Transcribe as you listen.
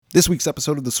This week's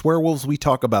episode of The Swearwolves, we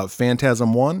talk about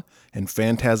Phantasm 1 and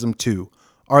Phantasm 2.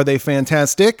 Are they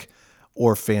fantastic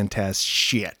or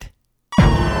shit?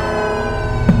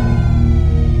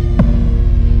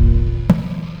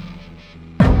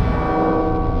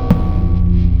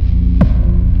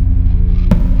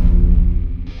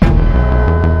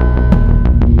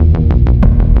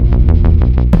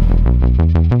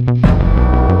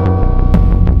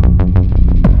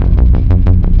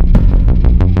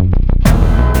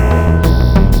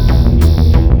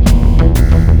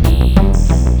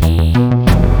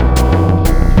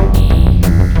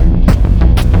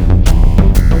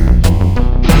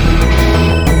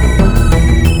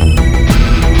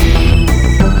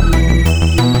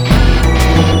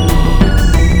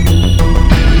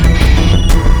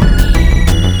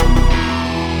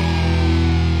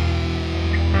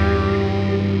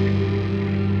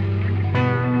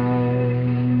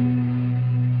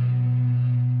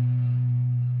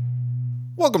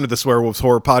 Welcome to the Swearwolves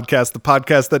Horror Podcast, the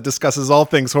podcast that discusses all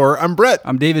things horror. I'm Brett.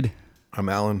 I'm David. I'm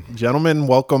Alan. Gentlemen,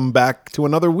 welcome back to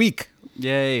another week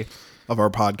Yay. of our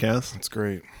podcast. That's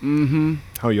great.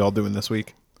 How are you all doing this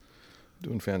week?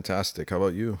 Doing fantastic. How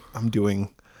about you? I'm doing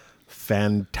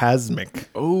phantasmic.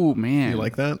 Oh, man. You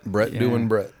like that? Brett Yeah. doing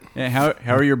Brett. Yeah,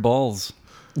 how are your balls?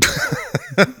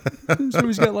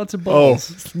 Somebody's got lots of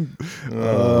balls.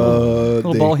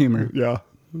 Little ball humor. Yeah.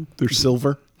 They're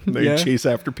silver. They Yeah. chase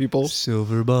after people.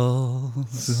 Silver balls.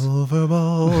 Silver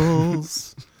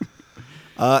balls.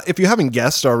 If you haven't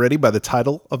guessed already by the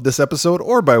title of this episode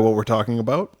or by what we're talking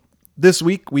about, this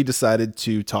week we decided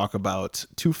to talk about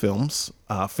two films,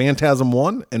 Phantasm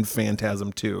 1 and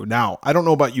Phantasm 2. Now, I don't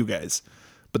know about you guys,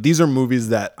 but these are movies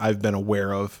that I've been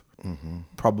aware of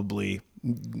probably,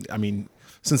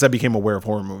 since I became aware of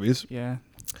horror movies. Yeah.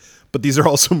 But these are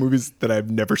also movies that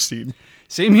I've never seen.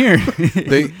 Same here.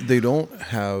 They don't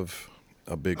have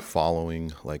a big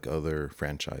following like other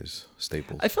franchise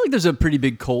staples. I feel like there's a pretty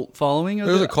big cult following.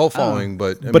 There's a cult following,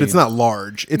 but It's not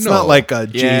large. It's No. not like a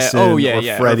Jason or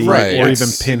Freddy Right. or It's-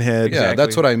 even Pinhead. Yeah, Exactly.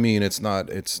 that's what I mean. It's not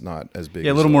as big.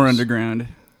 Yeah, a as little more those. underground.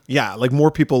 Yeah, like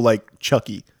more people like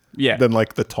Chucky Yeah. than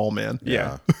like the tall man.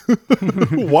 Yeah.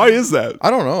 Why is that? I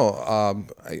don't know.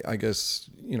 I guess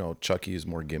Chucky is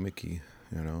more gimmicky.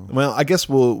 Well, I guess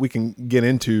we can get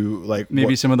into like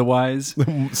Maybe some of the whys.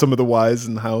 some of the whys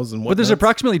and hows and what. But there's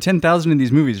approximately 10,000 in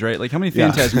these movies, right? Like how many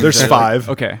phantasms? There's are there? 5.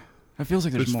 Like, okay. That feels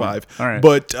like there's more. 5. All right.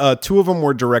 But 2 of them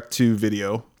were direct to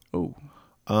video. oh.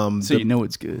 So you know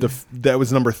it's good. That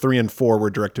was number 3 and 4 were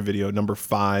direct to video. Number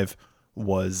 5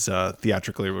 was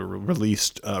theatrically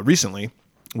released recently,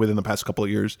 within the past couple of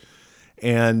years,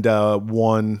 and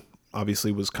 1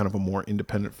 obviously was kind of a more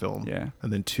independent film. Yeah.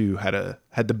 And then 2 had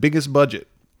the biggest budget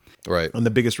Right. and the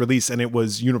biggest release, and it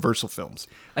was Universal Films.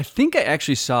 I think I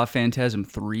actually saw Phantasm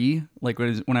 3 like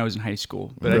when I was in high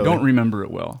school, but I Really? don't remember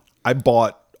it well. I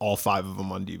bought all 5 of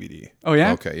them on DVD, Oh,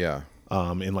 yeah? Okay. Yeah.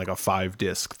 in like a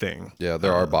 5-disc thing. Yeah.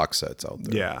 There are box sets out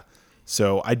there. Yeah.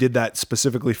 So I did that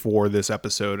specifically for this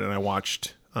episode, and I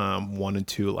watched 1 and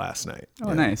 2 last night.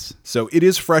 Oh, nice. So it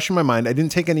is fresh in my mind. I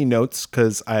didn't take any notes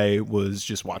because I was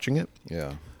just watching it.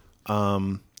 Yeah.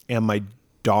 And my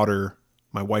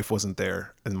wife wasn't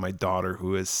there, and my daughter,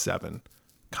 who is 7,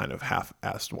 kind of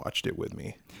half-assed watched it with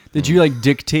me. Did you like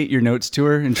dictate your notes to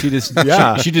her and she just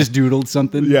Yeah. she just doodled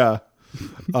something? Yeah.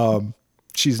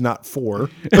 She's not 4.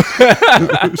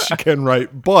 She can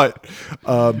write. But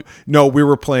no, we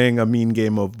were playing a mean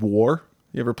game of War.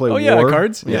 You ever play Oh, War? yeah,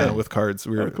 cards? Yeah, Yeah. with cards.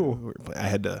 We were cool. I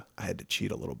had to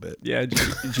cheat a little bit. Yeah. Did you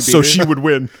beat So her? she would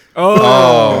win.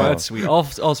 Oh, that's sweet.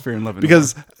 All's fair in love and war.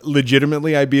 Because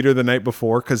legitimately, I beat her the night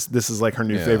before because this is like her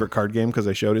new Yeah. favorite card game because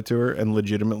I showed it to her. And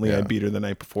legitimately, I Yeah. beat her the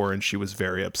night before, and she was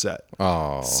very upset.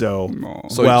 Oh. So,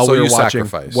 So- while so we were you watching,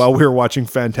 sacrificed. while we were watching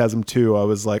Phantasm 2, I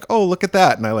was like, "Oh, look at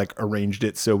that!" And I like arranged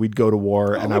it so we'd go to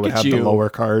war, and I look would at have the you. lower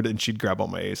card, and she'd grab all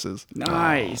my aces.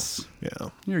 nice. Yeah,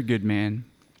 You're a good man.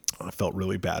 I felt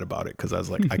really bad about it because I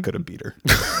was like, I could have beat her.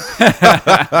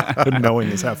 Knowing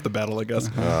is half the battle, I guess.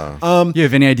 You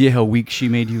have any idea how weak she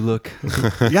made you look?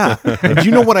 Yeah. Do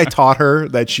you know what I taught her?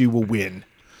 That she will win.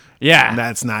 Yeah. And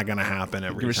that's not going to happen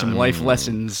every Give her time. some life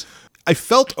lessons. I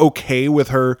felt okay with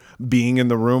her being in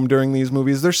the room during these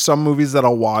movies. There's some movies that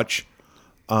I'll watch,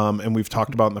 and we've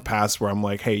talked about in the past, where I'm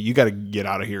like, hey, you got to get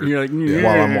out of here You're like,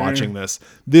 while I'm watching this.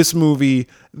 This movie,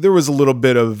 there was a little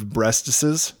bit of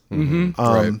breastises.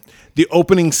 Right. The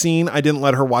opening scene, I didn't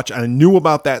let her watch. I knew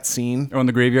about that scene Oh, in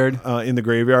the graveyard? in the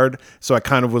graveyard, so I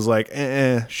kind of was like,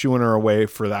 shooing her away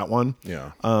for that one.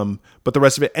 Yeah. But the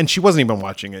rest of it, and she wasn't even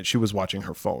watching it. She was watching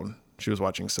her phone. She was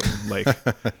watching some like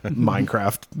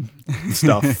Minecraft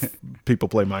stuff. People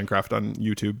play Minecraft on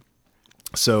YouTube.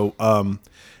 So, and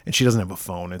she doesn't have a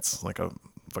phone. It's like a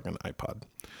fucking iPod.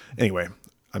 Anyway,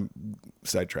 I'm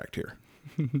sidetracked here.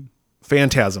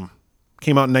 Phantasm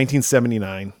came out in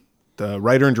 1979. The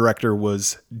writer and director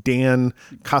was Don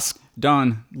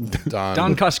Don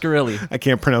Coscarelli. I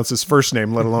can't pronounce his first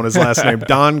name, let alone his last name.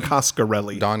 Don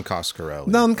Coscarelli. Don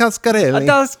Coscarelli. Don Coscarelli.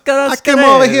 Coscarelli. I came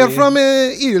over here from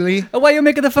Italy. Why you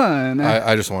making the fun?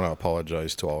 I just want to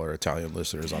apologize to all our Italian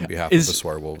listeners on behalf Is- of the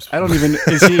Swearwolves. I don't even.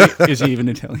 Is he even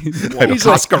Italian? He's like-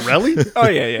 Coscarelli? oh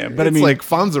yeah. But I It's mean, like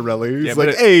Fonzarelli. He's Yeah, like,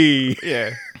 but hey,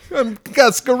 yeah. I'm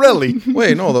Coscarelli.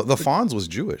 Wait, no, the Fonz was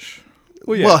Jewish.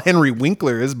 Well, yeah. Well, Henry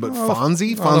Winkler is, but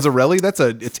Fonzarelli, that's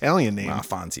an Italian name.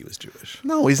 Fonzie was Jewish.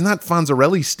 No, he's not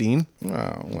Fonzarelli, Steen. Oh,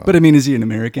 well. but I mean, is he an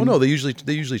American? Well, no, they usually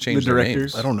change their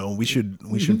directors? names. I don't know. We should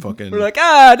fucking. We're like,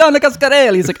 Don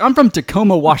Coscarelli. He's like, I'm from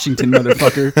Tacoma, Washington,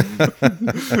 motherfucker.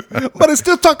 But I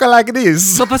still talk like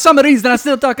this. So for some reason, I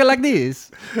still talking like this.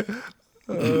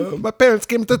 My parents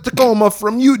came to Tacoma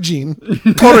from Eugene,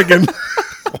 Oregon.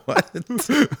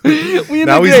 We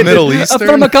Now he's immigrated, Middle Eastern?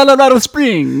 from Colorado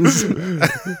Springs.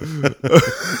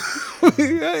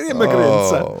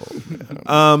 Immigrants.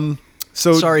 Oh,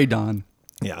 So Sorry, Don.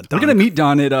 yeah, We're gonna meet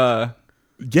Don at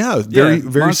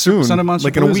very soon, Son of Monster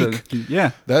like in a Palooza. week.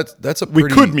 Yeah, that's a We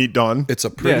pretty, could meet Dawn. It's a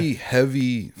pretty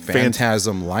heavy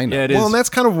Phantasm lineup. Yeah, it is. Well, and that's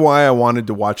kind of why I wanted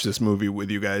to watch this movie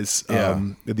with you guys. Yeah.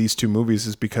 These two movies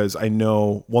is because I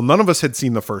know. Well, none of us had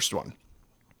seen the first one.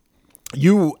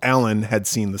 You, Alan, had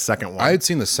seen the second one. I had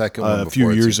seen the second one a few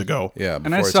before I'd years seen- ago. Yeah,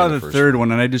 and I before I'd saw seen the first third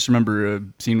one, and I just remember a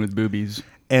scene with boobies.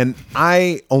 And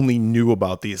I only knew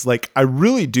about these. Like, I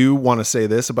really do want to say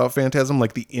this about Phantasm.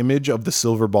 Like, the image of the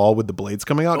silver ball with the blades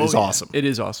coming out is awesome. It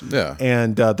is awesome. Yeah.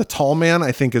 And the tall man,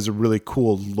 I think, is a really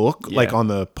cool look, like on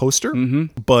the poster.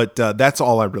 But that's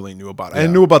all I really knew about it. I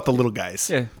knew about the little guys.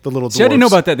 Yeah. The little dwarves. See, I didn't know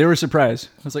about that. They were surprised.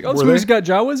 I was like, oh, this Were movie's they? got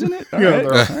Jawas in it? All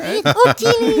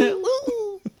right.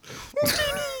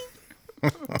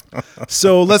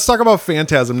 So let's talk about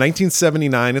Phantasm,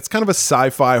 1979. It's kind of a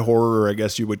sci-fi horror, I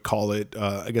guess you would call it.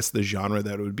 I guess the genre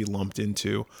that it would be lumped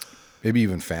into. Maybe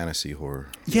even fantasy horror.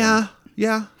 Yeah,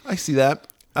 I see that.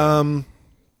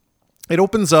 It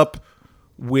opens up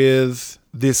with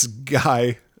this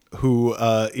guy who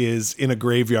is in a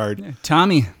graveyard,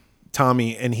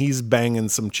 Tommy, and he's banging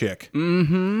some chick.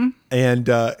 Mm-hmm. And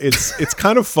it's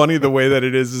kind of funny the way that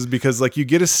it is because like you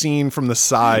get a scene from the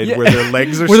side where their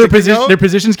legs are Where sticking out. their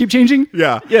positions keep changing?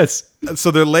 Yeah. Yes. So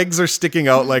their legs are sticking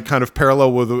out like kind of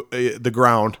parallel with the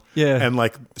ground. Yeah. And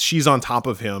like she's on top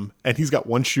of him and he's got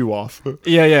one shoe off.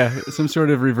 Yeah. Some sort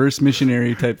of reverse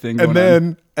missionary type thing. And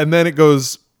going on. then it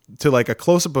goes to like a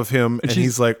close up of him and she's-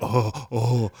 he's like,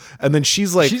 oh. And then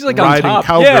she's like on riding top.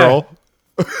 cowgirl.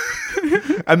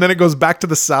 And then it goes back to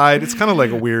the side. It's kind of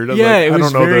like a weird. Yeah, like, it I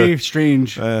was don't know very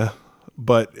strange.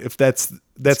 but if that's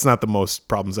not the most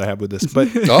problems I have with this. But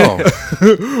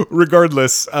Oh,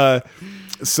 regardless,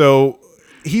 so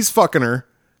he's fucking her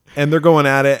and they're going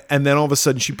at it, and then all of a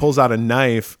sudden she pulls out a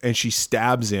knife and she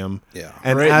stabs him. Yeah.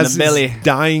 And Right in as the belly. his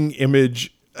dying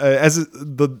image, as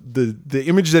the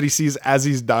image that he sees as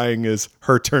he's dying is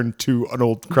her turned to an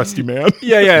old crusty man.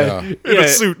 Yeah. In a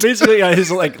suit. Basically, his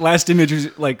like last image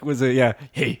was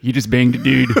hey, you just banged a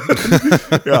dude.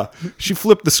 Yeah, she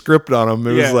flipped the script on him.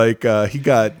 It was Yeah. like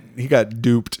he got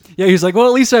duped. Yeah, he's like, well,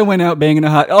 at least I went out banging a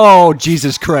hot. Oh,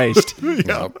 Jesus Christ.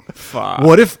 yep.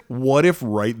 What if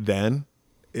right then,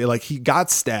 like he got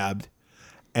stabbed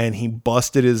and he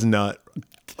busted his nut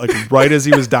like right as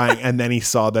he was dying, and then he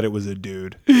saw that it was a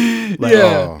dude. Like,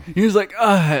 Yeah. He was like,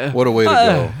 What a way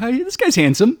to go. This guy's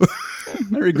handsome.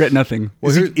 I regret nothing.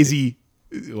 Well, is he?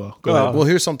 Well, go ahead. Well,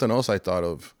 here's something else I thought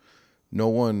of. No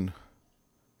one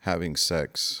having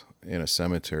sex in a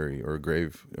cemetery or a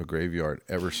graveyard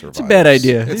ever survives. It's a bad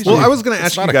idea. Well, I was going to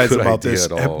it's ask you not a guys good about idea this.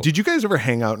 at all. Did you guys ever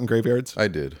hang out in graveyards? I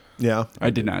did. Yeah, I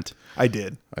did not. I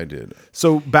did. I did.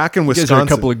 So back in You guys Wisconsin, are a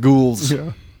couple of ghouls.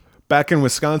 back in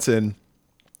Wisconsin,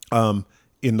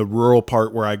 in the rural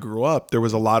part where I grew up, there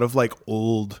was a lot of like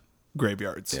old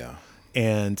graveyards. Yeah.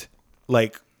 And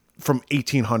like from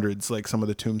 1800s, like some of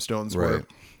the tombstones were, Right.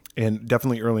 and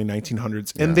definitely early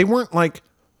 1900s. And they weren't like,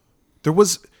 it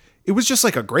was just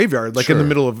like a graveyard, like in the Sure.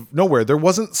 middle of nowhere. There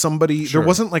wasn't somebody, Sure. there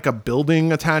wasn't like a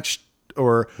building attached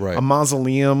or Right. a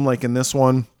mausoleum like in this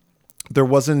one. There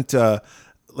wasn't,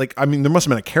 like, I mean, there must have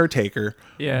been a caretaker,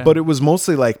 Yeah. but it was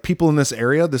mostly like people in this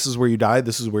area. This is where you die.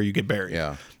 This is where you get buried.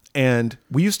 Yeah. And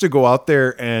we used to go out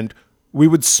there and we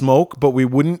would smoke, but we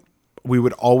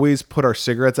would always put our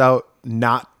cigarettes out,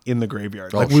 not in the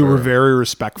graveyard. Like we were sure. very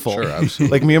respectful. Sure, absolutely.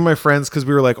 Like me and my friends, cause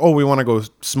we were like, oh, we want to go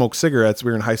smoke cigarettes.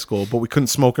 We were in high school, but we couldn't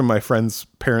smoke in my friend's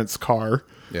parents' car.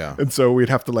 Yeah. And so we'd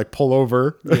have to like pull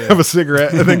over, have a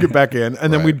cigarette, and then get back in.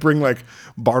 And then Right. we'd bring like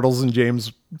Bartles and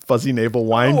James Fuzzy Navel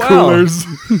wine wow. coolers.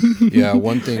 Yeah,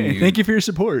 one thing. Hey, thank you for your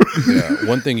support. Yeah,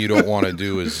 one thing you don't want to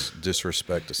do is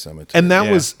disrespect a cemetery. And that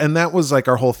Yeah. was like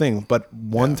our whole thing. But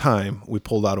one time we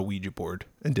pulled out a Ouija board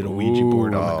and did a Ouija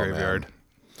board on the graveyard.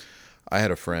 I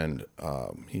had a friend.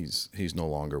 He's no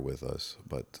longer with us,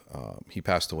 but he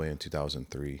passed away in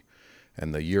 2003,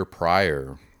 and the year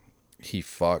prior, he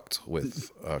fucked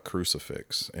with a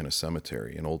crucifix in a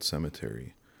cemetery, an old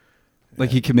cemetery. Like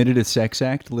he committed a sex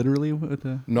act, literally with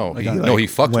a. No, like he on- no, he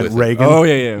fucked Went with Reagan. Oh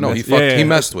yeah. it. No, he Messed- fucked. yeah, He yeah.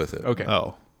 messed with it. Okay.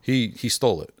 Oh. He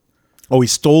stole it. Oh, he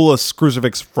stole a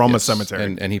crucifix from Yes, a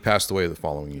cemetery. and he passed away the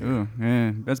following year. Oh,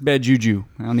 yeah, that's bad juju.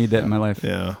 I don't need that in my life.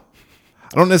 yeah.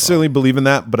 I don't necessarily believe in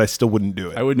that, but I still wouldn't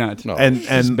do it. I would not. No. and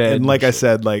It's bad and like I shit.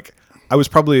 said, like I was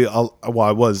probably I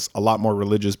was a lot more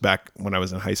religious back when I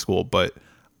was in high school, but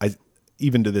I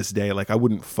even to this day, like I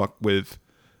wouldn't fuck with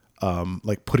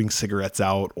like putting cigarettes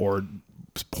out or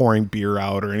pouring beer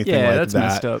out or anything Yeah, like that's that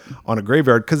messed up. on a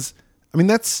graveyard, because I mean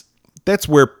that's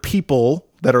where people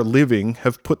that are living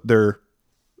have put their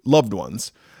loved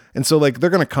ones. And so like they're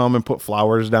going to come and put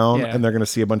flowers down Yeah. and they're going to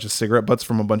see a bunch of cigarette butts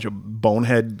from a bunch of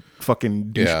bonehead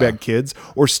fucking douchebag Yeah. kids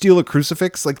or steal a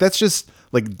crucifix. Like that's just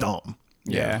like dumb.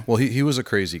 Yeah. Well, he was a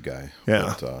crazy guy.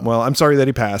 Yeah. But, Well, I'm sorry that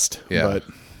he passed, Yeah. but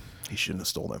he shouldn't have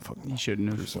stolen that fucking You shouldn't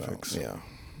have. crucifix. yeah.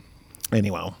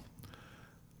 Anyway,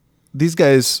 these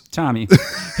guys, Tommy.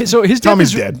 So his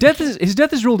Tommy's death dead. his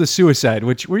death is ruled as suicide.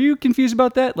 Which were you confused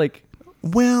about that? Like,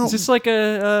 well, is this like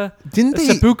a Didn't they-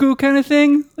 seppuku kind of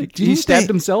thing? Like he didn't stabbed they-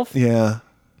 himself? yeah.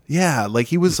 Yeah. Like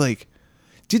he was like,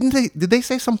 did they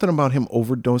say something about him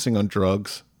overdosing on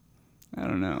drugs? I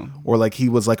don't know. Or like he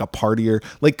was like a partier,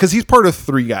 like because he's part of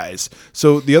three guys.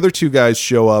 So the other two guys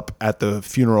show up at the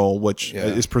funeral, which Yeah.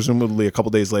 is presumably a couple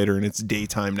days later, and it's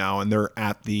daytime now, and they're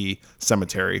at the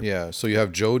cemetery. Yeah. So you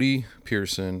have Jody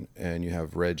Pearson and you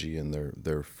have Reggie and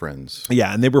their friends.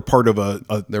 Yeah, and they were part of a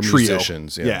They're trio.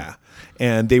 musicians, yeah.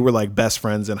 And they were like best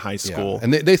friends in high Yeah. school.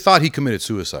 And they thought he committed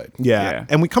suicide. Yeah. Yeah.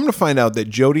 And we come to find out that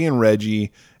Jody and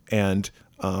Reggie and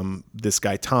this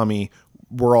guy Tommy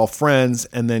were all friends,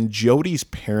 and then Jody's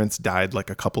parents died like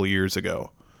a couple of years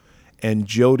ago, and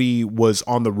Jody was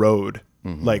on the road,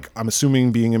 like I'm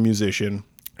assuming being a musician,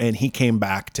 and he came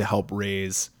back to help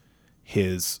raise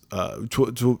his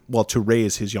to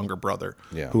raise his younger brother,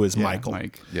 Yeah. who is Yeah, Michael.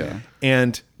 Mike. Yeah.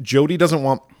 And Jody doesn't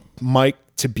want Mike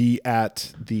to be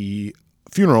at the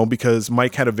funeral because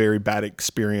Mike had a very bad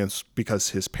experience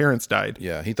because his parents died.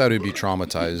 Yeah. He thought he'd be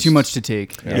traumatized. Too much to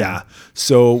take. Yeah.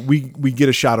 So we get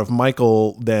a shot of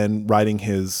Michael then riding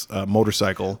his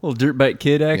motorcycle. Little dirt bike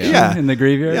kid action Yeah. in the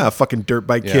graveyard. Yeah, fucking dirt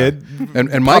bike Yeah. kid. And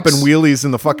Popping Mike's wheelies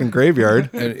in the fucking graveyard.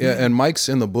 and Mike's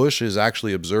in the bushes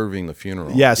actually observing the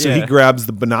funeral. Yeah, so he Yeah. grabs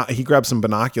he grabs some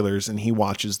binoculars and he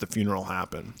watches the funeral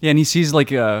happen. Yeah, and he sees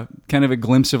like a kind of a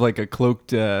glimpse of like a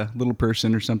cloaked little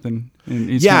person or something.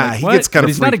 And he's Yeah, kinda like, he "What?" gets kinda But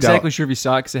he's not freaked exactly out. sure if he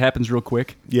saw it because it happens real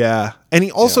quick. Yeah. And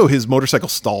he also his motorcycle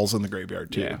stalls in the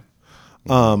graveyard too. Yeah.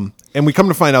 And we come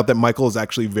to find out that Michael is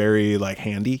actually very like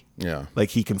handy. Yeah. Like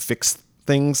he can fix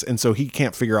things, and so he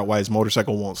can't figure out why his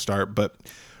motorcycle won't start. But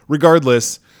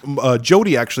regardless,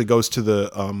 Jody actually goes to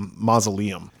the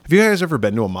mausoleum. Have you guys ever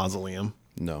been to a mausoleum?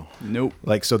 No. Nope.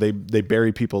 Like, so they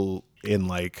bury people in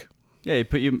like Yeah, he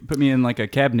put me in like a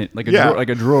cabinet, like a drawer, like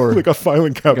a drawer, like a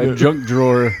filing like cabinet. a junk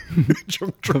drawer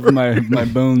Junk drawer. of my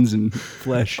bones and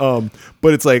flesh.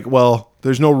 But it's like, well,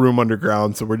 there's no room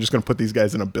underground, so we're just going to put these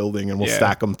guys in a building and we'll Yeah.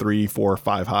 stack them 3, 4,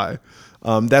 5 high.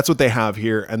 That's what they have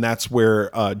here, and that's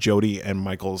where Jody and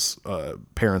Michael's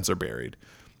parents are buried.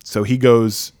 So he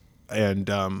goes and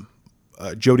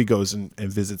Jody goes and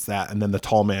visits that, and then the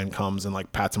tall man comes and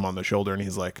like pats him on the shoulder, and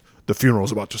he's like, "The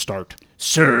funeral's about to start,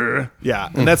 sir." Yeah,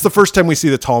 and that's the first time we see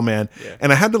the tall man. Yeah.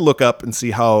 And I had to look up and see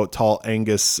how tall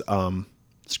Angus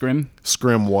Scrim.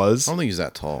 Scrim was. I don't think he's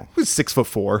that tall. He was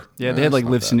 6'4". Yeah, they had like that's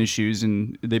not lifts in his shoes,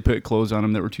 and they put clothes on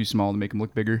him that were too small to make him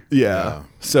look bigger. Yeah.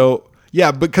 So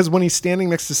yeah, because when he's standing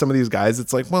next to some of these guys,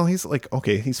 it's like, well, he's like,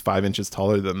 okay, he's 5 inches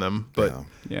taller than them, but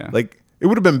Yeah. like it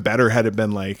would have been better had it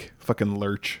been like fucking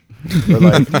Lurch, or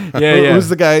like Yeah. who's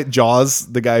the guy Jaws,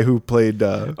 the guy who played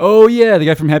Oh yeah, the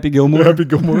guy from Happy Gilmore. Happy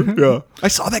Gilmore. Yeah, I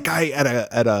saw that guy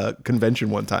at a convention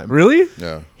one time, Really?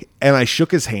 Yeah. and I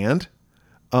shook his hand.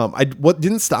 I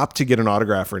didn't stop to get an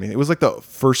autograph or anything. It was like the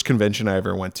first convention I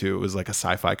ever went to. It was like a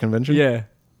sci-fi convention. Yeah.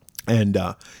 And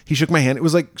he shook my hand. It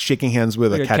was like shaking hands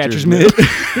with Like a a catcher's catcher's mitt.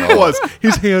 mitt. It was.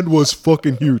 His hand was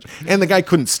fucking huge. And the guy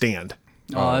couldn't stand.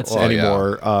 Oh, that's Oh, sad. yeah.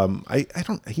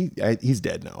 anymore. He's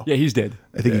dead now. Yeah, he's dead.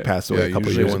 I think he passed away Yeah, a couple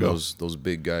usually years when ago. those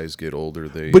big guys get older,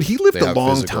 But he lived they a have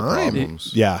long physical time.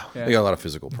 Problems. Yeah. They got a lot of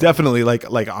physical problems. Definitely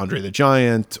like Andre the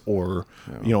Giant or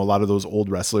a lot of those old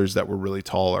wrestlers that were really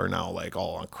tall are now like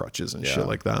all on crutches and shit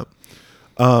like that.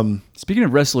 Speaking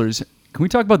of wrestlers, can we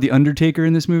talk about the Undertaker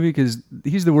in this movie? Because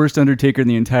he's the worst Undertaker in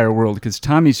the entire world. Because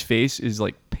Tommy's face is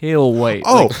like pale white.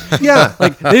 Oh, yeah.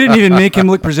 Like they didn't even make him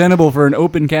look presentable for an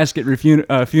open casket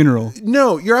funeral.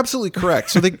 No, you're absolutely correct.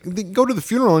 So they go to the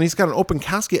funeral and he's got an open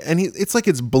casket and it's like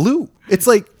it's blue. It's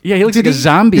like Yeah, he looks like did a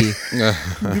zombie.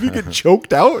 Did he get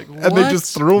choked out and they What?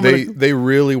 just threw him? They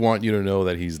really want you to know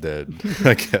that he's dead.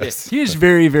 I guess He is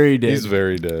very, very dead. he's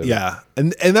very dead. Yeah,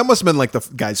 and that must have been like the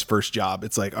guy's first job.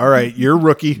 It's like, all right, you're a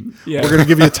rookie. Yeah. We're gonna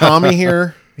give you Tommy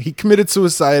here. He committed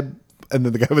suicide, and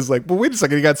then the guy was like, "Well, wait a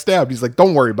second, he got stabbed." He's like,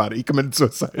 "Don't worry about it. He committed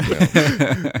suicide."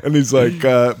 And he's like,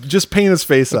 "Just paint his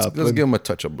face up." Let's give him a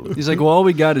touch of blue. He's like, well, all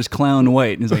we got is clown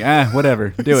white. And he's like, whatever,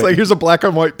 do It's it. like, here's a black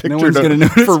and white picture one's gonna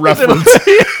notice. for reference.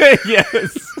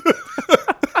 Yes.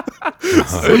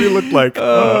 That's what he looked like.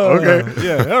 Okay.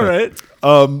 Yeah. All right.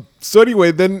 So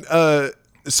anyway, then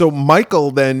so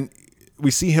Michael, then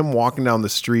we see him walking down the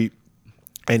street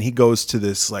and he goes to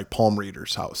this like palm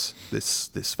reader's house, this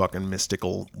fucking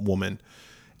mystical woman.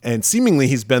 And seemingly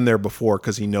he's been there before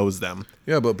because he knows them.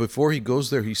 Yeah, but before he goes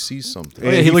there, he sees something. Oh,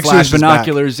 yeah, And he he looks through his flashes back.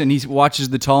 binoculars and he watches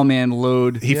the tall man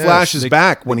load. He Yes. flashes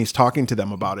back when he's talking to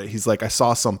them about it. He's like, I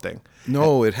saw something.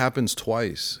 No, it happens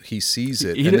twice. He sees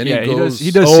it, He and d- then yeah, he he goes. does-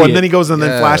 he does- Oh, see and it. then he goes and then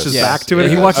Yes. flashes Yes. back to Yeah, it.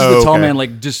 he again? watches Oh, the tall okay. man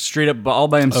like just straight up all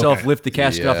by himself Okay. lift the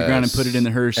casket off the ground and put it in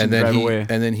the hearse and, then drive he, away.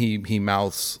 And then he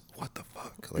mouths, "What the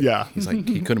fuck?" Like, Yeah. he's like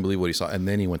he couldn't believe what he saw, and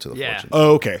then he went to the Yeah. fortune.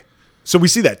 Oh, okay. So we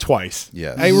see that twice.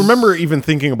 Yes. I remember even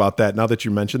thinking about that now that you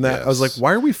mentioned that. I was like, Yes.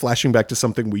 why are we flashing back to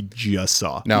something we just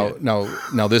saw? Now,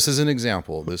 this is an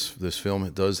example. This film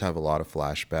does have a lot of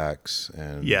flashbacks,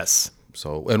 and Yes.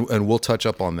 So and we'll touch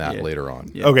up on that later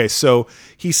on. Yeah. Okay, so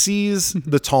he sees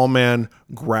the tall man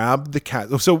grab the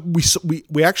casket. So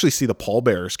we actually see the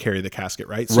pallbearers carry the casket,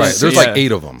 right? So Right. There's Yeah. like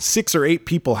 8 of them. 6 or 8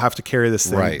 people have to carry this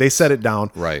thing. Right. They set it down.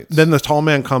 Right. Then the tall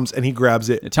man comes and he grabs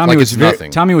it. Tommy like was it's very,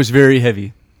 nothing. Tommy was very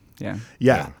heavy. Yeah.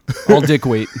 Yeah. All dick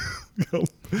weight.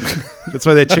 That's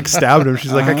why that chick stabbed him.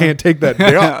 She's like, I can't take that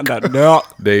dick. No.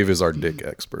 Dave is our dick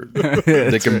expert,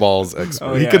 dick and balls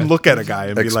expert, He yeah. can look at a guy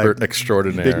and be expert like,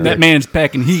 extraordinaire. That man's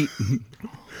packing heat.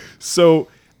 so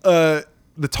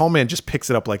the tall man just picks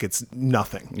it up like it's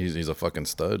nothing. He's a fucking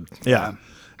stud. Yeah.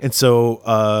 And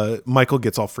so Michael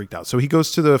gets all freaked out. So he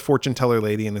goes to the fortune teller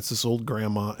lady, and it's this old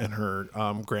grandma and her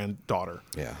granddaughter.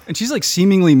 Yeah. And she's like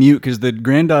seemingly mute because the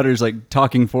granddaughter's like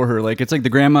talking for her. Like it's like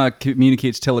the grandma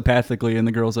communicates telepathically, and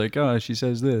the girl's like, "Oh, she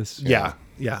says this." Yeah.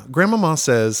 Yeah. Grandmama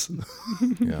says,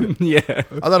 Yeah. Yeah. I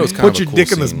thought it was kind put of your a cool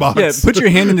dick in this scene. box. Yeah. Put your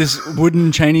hand in this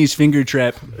wooden Chinese finger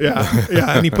trap. Yeah.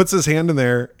 Yeah. And he puts his hand in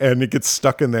there, and it gets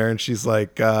stuck in there. And she's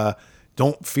like,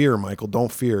 don't fear, Michael.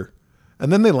 Don't fear.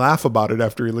 And then they laugh about it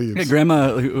after he leaves. Yeah,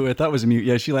 grandma, who I thought was a mute,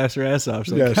 yeah, she laughs her ass off.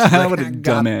 She's Yeah, like, she's like, what a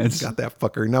dumbass. Got that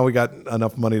fucker. Now we got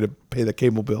enough money to pay the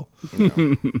cable bill.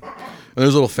 And there's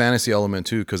a little fantasy element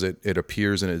too, because it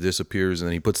appears and it disappears, and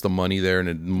then he puts the money there, and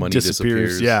the money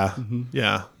disappears. Yeah.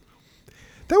 Yeah.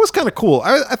 That was kind of cool.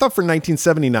 I thought for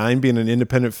 1979, being an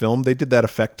independent film, they did that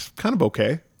effect kind of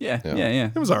okay. Yeah.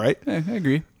 It was all right. Yeah, I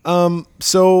agree.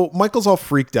 So Michael's all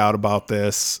freaked out about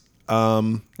this.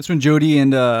 That's when Jody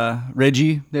and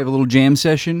Reggie, they have a little jam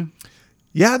session.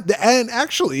 Yeah, and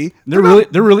actually, They're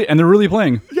really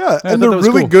playing. yeah, I and thought they're that was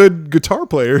really cool. good guitar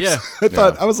players. Yeah.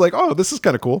 I was like, oh, this is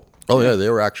kind of cool. Oh yeah, they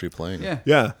were actually playing. Yeah.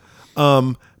 Yeah.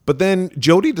 But then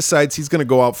Jody decides he's going to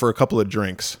go out for a couple of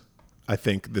drinks. I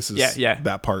think this is Yeah.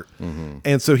 that part.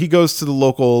 And so he goes to the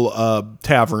local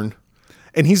tavern,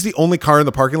 and he's the only car in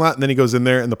the parking lot. And then he goes in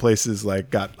there, and the place is like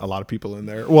got a lot of people in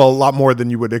there. Well, a lot more than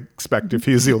you would expect if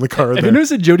he was the only car in Have there. you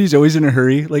noticed that Jody's always in a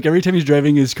hurry? Like every time he's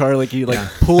driving his car, like he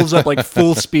pulls up like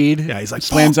full speed. Yeah, he's like,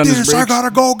 slams "Fuck on his this, brakes. I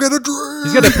gotta go get a drink.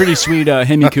 He's got a pretty sweet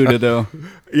Hemi Cuda though.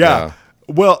 Yeah.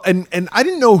 Well, and I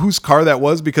didn't know whose car that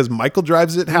was because Michael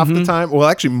drives it half the time. Well,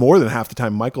 actually, more than half the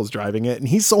time, Michael's driving it, and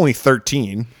he's only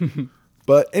 13.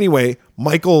 But anyway,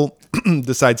 Michael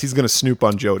decides he's going to snoop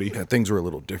on Jody. Yeah, things were a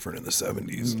little different in the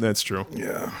 70s. That's true.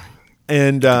 Yeah.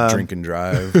 And Drink and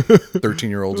drive.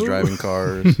 13-year-olds driving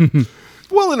cars.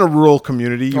 well, in a rural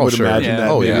community, you would imagine Yeah.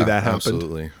 that maybe yeah, that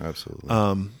happened. Absolutely.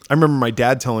 I remember my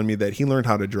dad telling me that he learned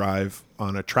how to drive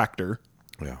on a tractor,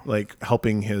 Yeah. like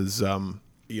helping his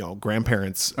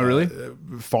grandparents really?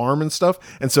 farm and stuff.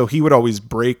 And so he would always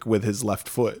brake with his left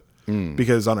foot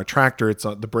because on a tractor, it's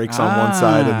the brakes on one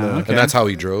side And that's how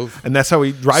he drove. and that's how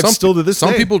he drives still to this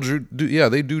Some day. people do. Yeah,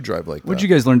 they do drive like that. What'd you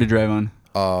guys learn to drive on?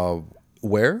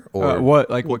 Where or what?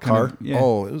 Like what car? kind of, yeah.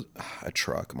 Oh, it was a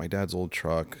truck. My dad's old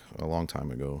truck a long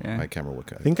time ago. Yeah. I can't remember what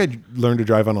kind. I think I learned to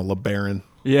drive on a LeBaron.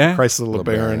 Yeah. Chrysler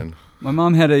LeBaron. My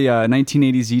mom had a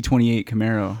 1980 Z28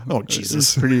 Camaro. Oh,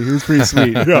 Jesus. It was pretty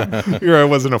sweet. Yeah, here I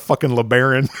was in a fucking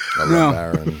LeBaron. A No.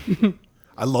 LeBaron.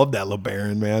 I love that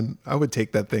LeBaron, man. I would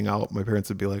take that thing out. My parents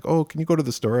would be like, "Oh, can you go to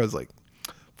the store?" I was like,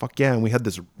 "Fuck yeah!" And we had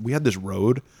this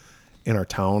road in our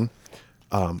town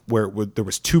where there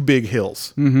was two big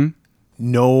hills. Mm-hmm.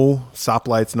 No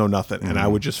stoplights, no nothing, and I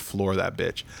would just floor that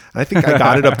bitch. And I think I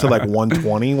got it up to like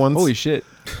 120 once. Holy shit.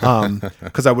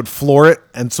 Because I would floor it,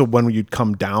 and so when you'd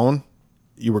come down,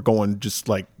 you were going just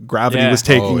like gravity Yeah. was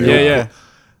taking you. Yeah.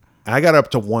 And I got up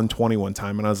to 120 one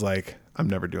time, and I was like, I'm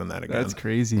never doing that again. That's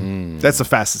crazy. That's the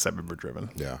fastest I've ever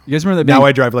driven. Yeah. You guys remember that? Now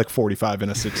I drive like 45 in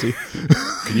a 60.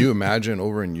 Can you imagine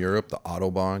over in Europe the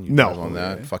autobahn? You No. drive on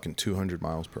that fucking 200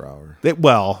 miles per hour.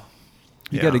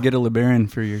 You got to get a LeBaron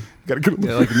for your Gotta get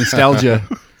like nostalgia.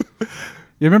 You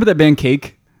remember that band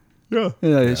Cake?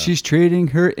 Yeah. She's trading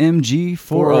her MG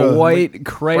for For a a white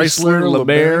Chrysler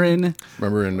LeBaron.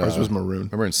 Remember in Ours was maroon.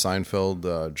 Remember in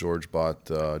Seinfeld, George bought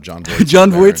John Voight's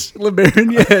John LeBaron? Voight's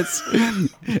LeBaron, yes.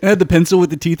 It had the pencil with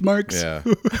the teeth marks. Yeah.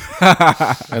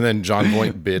 And then John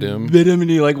Voight bid him. Bit him, and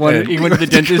he like wanted. He went to the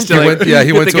dentist. He To, like, went, he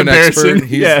get went the to an comparison.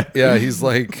 expert. He's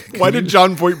like, Why did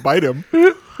John Voight bite him?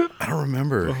 I don't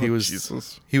remember. He was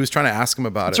Jesus. he was trying to ask him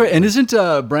about That's it. right. And isn't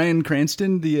Bryan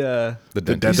Cranston the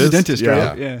dentist. he's the dentist, Yeah.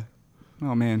 right? Yeah.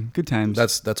 Oh man, good times.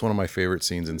 That's one of my favorite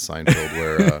scenes in Seinfeld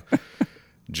where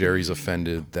Jerry's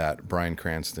offended that Bryan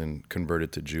Cranston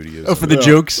converted to Judaism. for the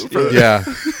jokes. yeah.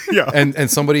 Yeah. And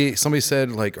somebody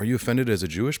said, like, are you offended as a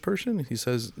Jewish person? He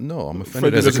says, no, I'm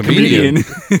offended as As a comedian.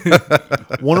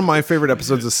 One of my favorite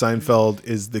episodes of Seinfeld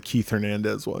is the Keith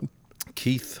Hernandez one.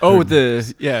 Keith. Oh, with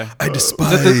the yeah. I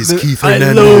despise Keith I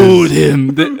Hernandez. loathe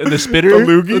him. The spitter, The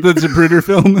loogie? the Zapruder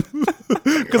film.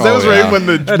 Because that was yeah. right when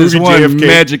the That movie is one JFK.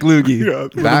 magic loogie. Yeah,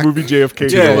 when Back the movie JFK.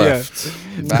 to Yeah, the yeah.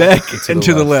 left. Back and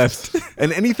to the left.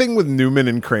 And anything with Newman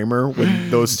and Kramer, when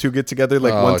those two get together,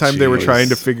 like Oh, one time they were jeez. trying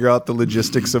to figure out the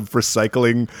logistics of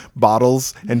recycling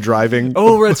bottles and driving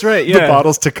Oh, that's right. the Yeah,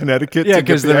 bottles to Connecticut. yeah, to get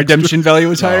because the extra- redemption value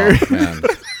was higher. Oh, man.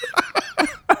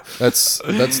 That's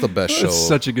the best show.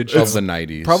 such a good show. of the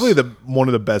 '90s. Probably one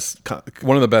of the best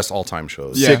one of the best all-time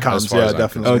shows. Yeah. sitcoms. as far Yeah, as I'm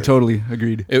definitely. Oh, totally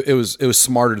agreed. It was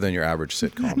smarter than your average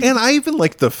sitcom. And I even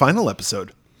liked the final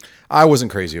episode. I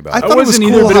wasn't crazy about I it. thought it was wasn't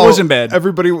cool either, but it how wasn't bad.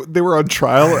 Everybody, they were on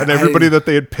trial, and everybody that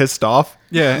they had pissed off.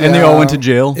 Yeah, and they all went to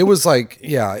jail. It was like,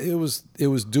 it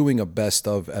was doing a best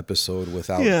of episode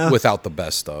Yeah. without the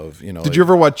best of. You know, Did you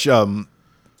ever watch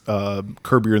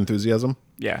Curb Your Enthusiasm?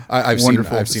 Yeah, I've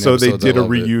wonderful. seen. So they episodes, did I a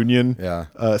loved it. reunion, Yeah.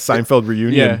 Seinfeld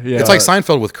reunion. Yeah, yeah. It's like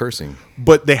Seinfeld with cursing.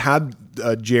 But they had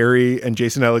Jerry and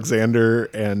Jason Alexander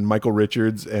and Michael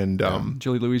Richards and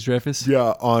Julie Louis Dreyfus.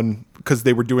 on because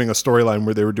they were doing a storyline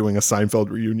where they were doing a Seinfeld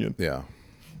reunion. Yeah.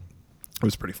 It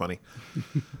was pretty funny.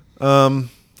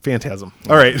 Phantasm.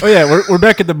 All right. Oh yeah, we're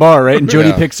back at the bar, right? And Jody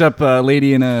Yeah. picks up a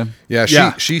lady in a. Yeah.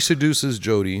 Yeah. She seduces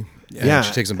Jody. And Yeah.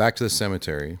 She takes him back to the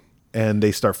cemetery. And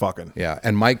they start fucking. Yeah.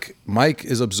 And Mike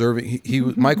is observing.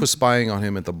 Mike was spying on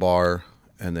him at the bar,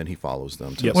 and then he follows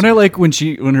them. To Yes. When I like when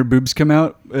her boobs come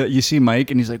out, you see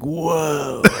Mike and he's like,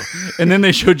 "Whoa," and then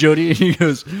they show Jody and he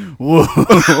goes, "Whoa."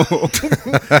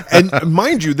 And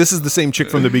mind you, this is the same chick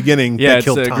from the beginning Yeah, that it's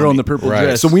killed the Tommy. girl in the purple Right.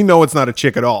 dress. So we know it's not a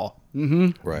chick at all.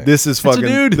 Right. This is fucking.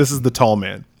 dude. This is the tall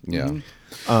man. Yeah.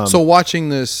 So watching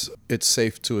this, it's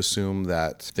safe to assume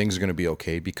that things are going to be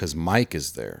okay because Mike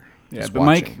is there. yeah, He's but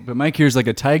watching. Mike hears like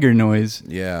a tiger noise.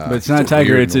 Yeah, but it's not a it's a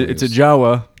tiger. weird It's a noise.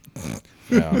 Jawa.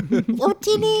 Yeah.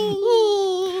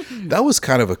 That was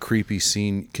kind of a creepy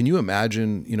scene. Can you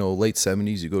imagine, late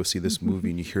 70s, you go see this movie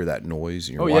and you hear that noise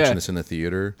and you're Oh, watching yeah. this in the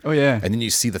theater. Oh, yeah. And then you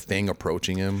see the thing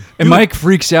approaching him. And Mike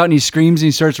freaks out and he screams and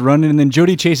he starts running. And then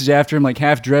Jody chases after him like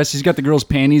half dressed. He's got the girl's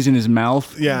panties in his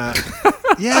mouth. Yeah.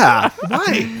 Yeah.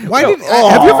 Why? Why did?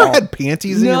 Have you ever had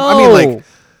panties in your? I mean, like,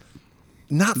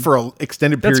 not for an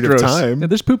extended That's period gross. of time. Yeah,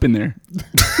 there's poop in there.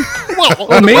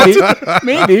 Well,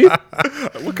 maybe.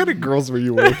 What kind of girls were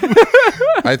you with?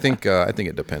 I think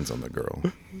it depends on the girl.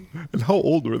 And how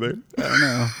old were they? I don't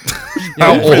know.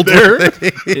 How Yeah, old are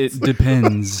they? It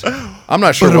depends. I'm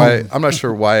not sure why. I'm not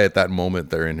sure why at that moment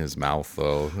they're in his mouth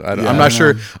though. I'm not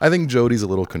sure. I think Jody's a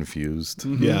little confused.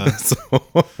 Yeah. So,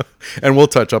 and we'll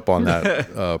touch up on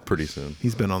that pretty soon.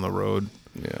 He's been on the road.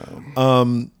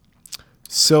 Yeah.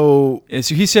 So, Yeah,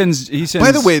 so he sends.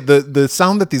 by the way, the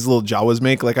sound that these little Jawas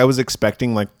make, like I was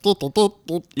expecting, like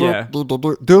Yeah.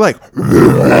 they're like,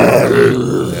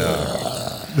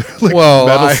 like Well,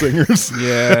 metal I- singers.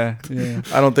 Yeah, yeah.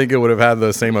 I don't think it would have had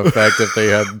the same effect if they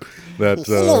had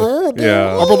that.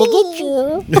 Yeah,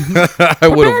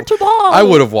 I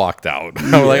would have walked out.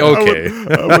 I'm like, okay.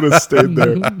 I would have stayed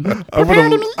there. I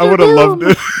would have loved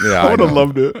it. Yeah, I I would have know.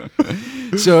 loved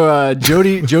it. So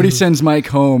Jody sends Mike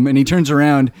home, and he turns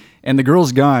around, and the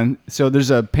girl's gone. So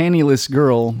there's a pantyless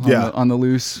girl on the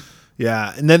loose.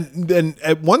 Yeah, and then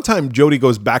at one time Jody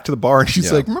goes back to the bar and she's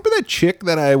Yeah. like, "Remember that chick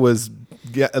that I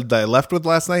left with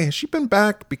last night? Has she been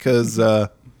back?" Because and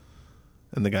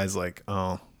the guy's like,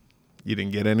 "Oh, you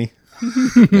didn't get any."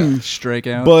 Strike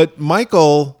out. But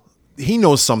Michael, he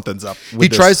knows something's up. With He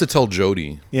this. tries to tell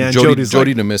Jody. Yeah, and Jody Jody's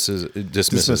like-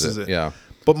 dismisses it. Yeah,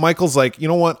 But Michael's like, "You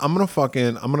know what? I'm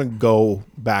gonna go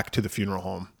back to the funeral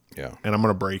home. Yeah. And I'm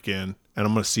gonna break in and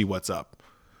I'm gonna see what's up."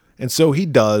 And so he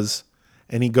does,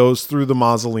 and he goes through the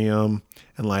mausoleum,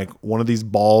 and like one of these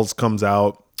balls comes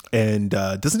out, and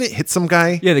doesn't it hit some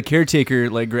guy? yeah, the caretaker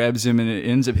like grabs him, and it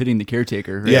ends up hitting the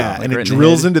caretaker. Right? Yeah, Like, and right it in the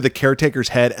drills head. into the caretaker's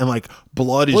head, and like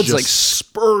blood is Blood's, just like,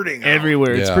 spurting out.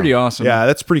 everywhere. It's Yeah. pretty awesome. Yeah,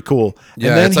 that's pretty cool. yeah.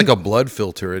 and then It's like he- a blood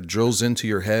filter. It drills into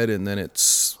your head and then it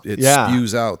Yeah.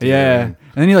 spews out. the Yeah, air. and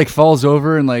then he like falls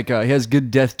over and like he has good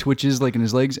death twitches like in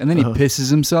his legs, and then he pisses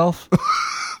himself.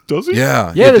 does he?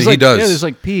 Yeah, Yeah, there's he like does. yeah, there's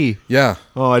like pee. Yeah.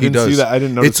 Oh, I he didn't see does. that. I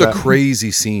didn't notice It's a that.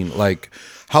 crazy scene. Like,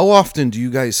 how often do you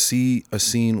guys see a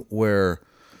scene where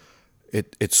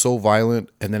it's so violent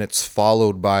and then it's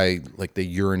followed by like they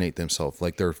urinate themselves,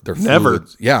 like their Never.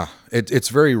 fluids? Yeah, it's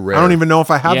very rare. I don't even know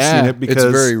if I have Yeah. seen it because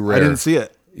very rare. I didn't see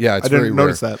it. Yeah, it's I didn't very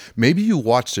notice rare. that. Maybe you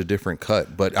watched a different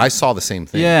cut, but I saw the same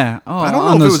thing. Yeah. Oh, I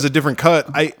don't know if it was a different cut.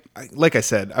 I like I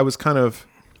said, I was kind of.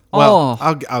 Well,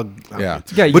 Oh. I'll Yeah,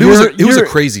 Yeah, but it was a you're-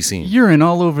 crazy scene. urine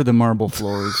all over the marble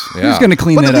floors. Yeah. Who's gonna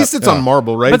clean But that at least up? it's on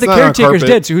marble, right? But It's the not on caretaker's carpet.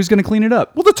 dead, so who's gonna clean it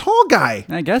up? Well, the tall guy,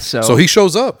 I guess so. So he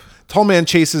shows up. tall man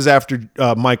chases after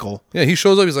Michael. Yeah, he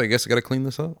shows up. He's like, I guess I got to clean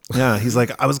this up. Yeah, he's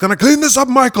like, "I was gonna clean this up,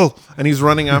 Michael," and he's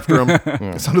running after him.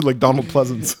 It sounded like Donald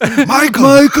Pleasance.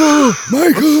 Michael,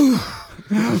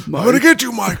 I'm gonna get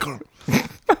you, Michael.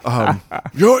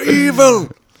 You're evil.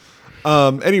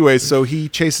 Anyway, so he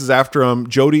chases after him.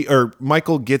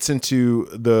 Michael gets into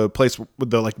the place with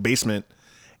the like basement,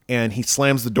 and he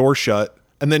slams the door shut.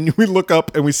 And then we look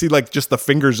up and we see like just the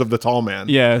fingers of the tall man.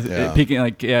 yeah, peeking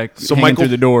like So hanging Michael through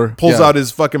the door. pulls Yeah. out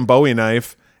his fucking Bowie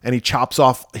knife and he chops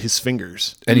off his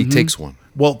fingers. And Mm-hmm. he takes one.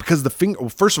 Well, because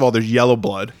first of all, there's yellow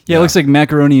blood. Yeah, it looks like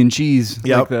macaroni and cheese.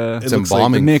 Yep. Like the, It It's looks like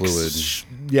embalming mix.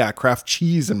 fluid. Yeah, Kraft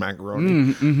cheese and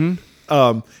macaroni.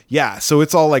 Yeah, so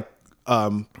it's all like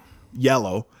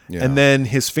yellow. Yeah. And then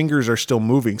his fingers are still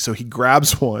moving. So he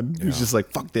grabs one. He's just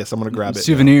like, fuck this. I'm going to grab it.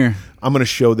 souvenir. I'm going to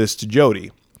show this to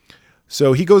Jody.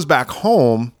 So he goes back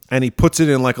home and he puts it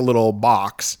in like a little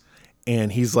box.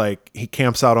 And he's like, he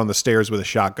camps out on the stairs with a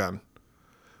shotgun.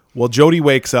 Well, Jody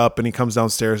wakes up and he comes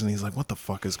downstairs and he's like, what the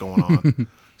fuck is going on?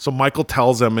 So Michael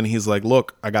tells him and he's like,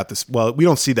 look, I got this. Well, we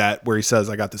don't see that where he says,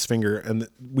 I got this finger. And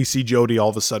we see Jody all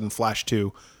of a sudden flash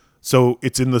too. So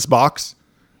it's in this box.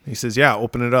 He says, yeah,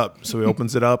 open it up. So he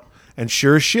opens it up and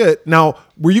sure as shit. Now,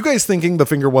 were you guys thinking the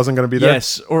finger wasn't going to be there?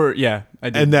 Yes, or yeah,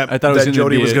 I did. And that, I thought it was that gonna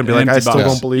Jody be was going to be an like, I empty still box.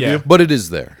 don't believe Yeah. you. But it is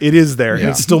there. It is there. And Yeah.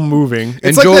 it's still moving. It's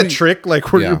And like that Jody- trick,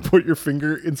 like where you Yeah. put your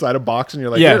finger inside a box and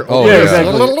you're like, Yeah. here, Oh, yeah, yeah.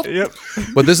 exactly. Yep.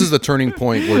 But this is the turning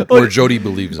point where Jody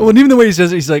believes him. Well, and even the way he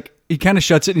says it, he's like, he kind of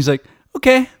shuts it and he's like,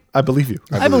 okay, I believe you.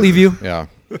 I believe you. Yeah.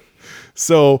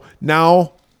 So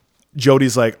now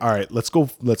Jody's like, all right, let's go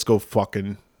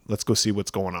see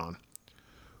what's going on.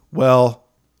 Well,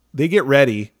 they get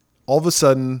ready. All of a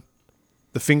sudden,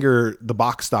 the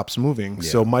box stops moving.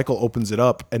 So Michael opens it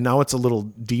up and now it's a little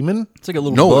demon. It's like a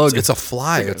little No, bug. it's a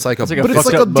fly. It's like a. like a But it's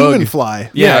fucked like a up bug. demon fly.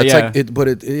 Yeah, it's yeah. like it. But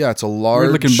it's a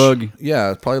large looking bug.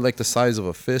 Yeah, it's probably like the size of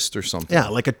a fist or something.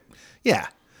 Yeah.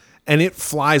 And it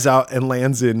flies out and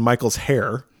lands in Michael's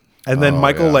hair. And then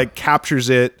Michael yeah. like captures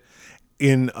it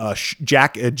in a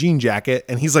jean jacket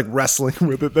and he's like wrestling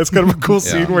with it. That's kind of a cool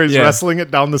scene where he's Yeah. wrestling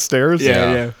it down the stairs.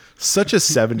 yeah. Such a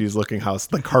 70s looking house.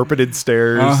 The carpeted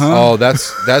stairs. Oh,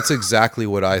 that's exactly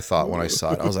what I thought when I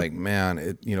saw it. I was like,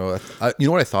 man, you know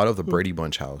what I thought of? The Brady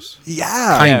Bunch house.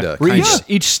 Yeah. Kinda. Where kinda.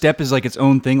 each step is like its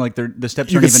own thing. Like the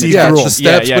steps You aren't can even see Yeah, through it's the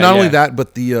them. steps, Yeah, but not yeah. only that,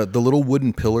 but the little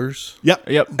wooden pillars. Yep.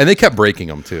 Yep. And they kept breaking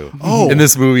them too. Oh. in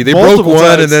this movie, they Multiple broke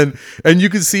one, times. and you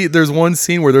can see there's one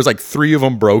scene where there's like 3 of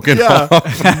them broken. Yeah.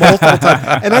 Multiple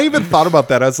times. And I even thought about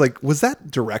that. I was like, was that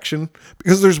direction?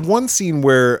 Because there's one scene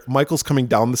where Michael's coming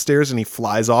down the stairs and he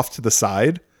flies off to the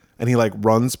side and he like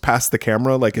runs past the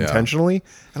camera like intentionally.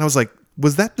 And I was like,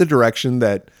 was that the direction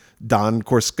that Don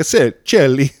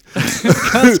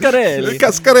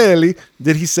Cascarelli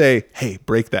did he say, hey,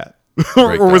 break that?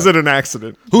 or was it an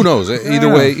accident? Who knows?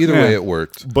 Either way, it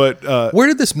worked. But Where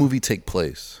did this movie take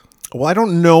place? well, I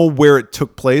don't know where it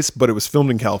took place, but it was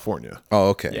filmed in California. Oh,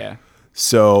 okay. Yeah.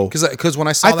 So Because when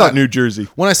I saw I that, thought New Jersey.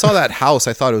 when I saw that house,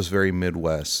 I thought it was very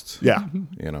Midwest. Yeah.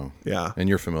 You know. Yeah. And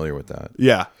you're familiar with that.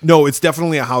 Yeah. No, it's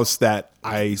definitely a house that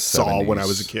I saw when I 70s.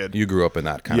 was a kid. You grew up in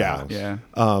that kind Yeah. of house.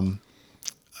 Yeah.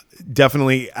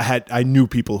 Definitely I knew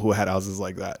people who had houses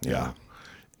like that. Yeah.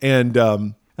 And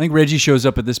I think Reggie shows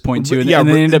up at this point too, and, Yeah, and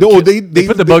they end up they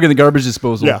put the bug in the garbage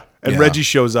disposal. yeah. And Yeah. Reggie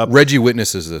shows up. Reggie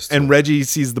witnesses this. And Reggie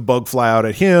sees the bug fly out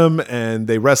at him, and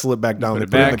they wrestle it back down. They it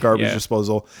put it in the back, garbage yeah.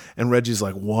 disposal, and Reggie's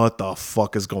like, "What the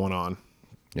fuck is going on?"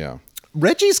 yeah.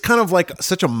 Reggie's kind of like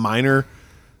such a minor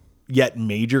yet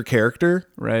major character.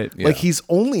 Right. Yeah. Like he's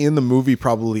only in the movie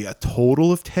probably a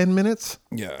total of 10 minutes,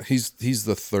 Yeah. He's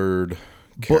the third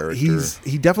but character.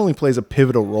 he definitely plays a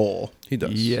pivotal role. He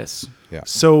does. Yes. Yeah.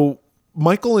 So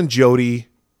Michael and Jody,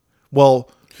 well,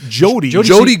 Jody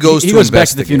Jody goes he to goes back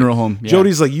to the investigate. funeral home. Yeah.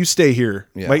 Jody's like, you stay here.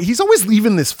 Yeah. Like he's always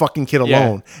leaving this fucking kid Yeah.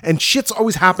 alone, and shit's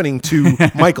always happening to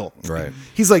Michael. Right.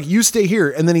 He's like, you stay here,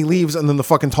 and then he leaves, and then the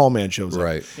fucking tall man shows up.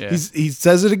 Right. Yeah. He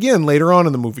says it again later on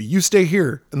in the movie. You stay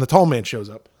here, and the tall man shows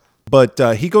up. But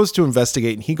he goes to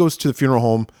investigate, and he goes to the funeral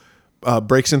home,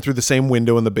 breaks in through the same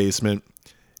window in the basement,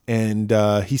 and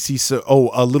he sees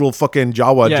a little fucking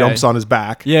Jawa Yeah. jumps on his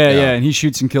back. Yeah, and he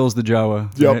shoots and kills the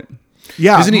Jawa. Yep. Right?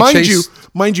 Yeah, Isn't he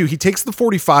mind you, he takes the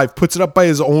 45, puts it up by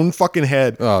his own fucking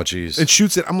head, Oh, jeez. and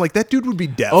shoots it. I'm like, that dude would be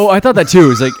deaf. Oh, I thought that too. It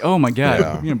was like, oh my god,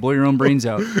 Yeah. you're gonna blow your own brains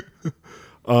out.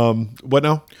 What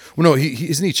now? Well, no, he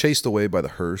isn't he chased away by the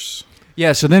hearse?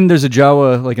 Yeah. So then there's a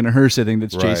Jawa like in a hearse, I think,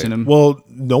 that's Right. chasing him. Well,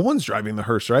 no one's driving the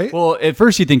hearse, right? Well, at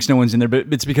first he thinks no one's in there, but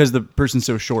it's because the person's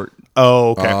so short.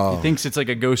 Oh, okay. He thinks it's like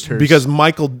a ghost hearse. Because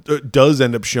Michael does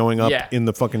end up showing up Yeah. in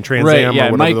the fucking Trans right, Am yeah,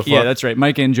 or whatever Mike, the fuck. yeah, that's right.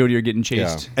 Mike and Jody are getting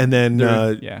chased. And then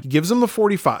yeah. gives him the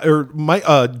 45,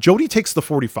 or Jody takes the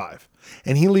 45,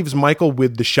 and he leaves Michael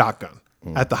with the shotgun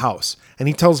at the house, and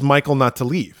he tells Michael not to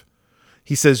leave.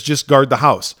 He says, "Just guard the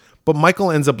house." But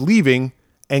Michael ends up leaving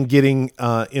and getting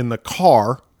in the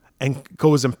car and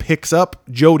goes and picks up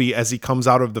Jody as he comes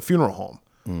out of the funeral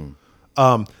home.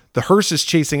 The hearse is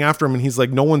chasing after him, and he's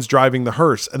like, "No one's driving the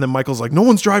hearse." And then Michael's like, "No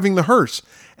one's driving the hearse."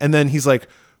 And then he's like,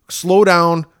 "Slow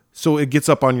down so it gets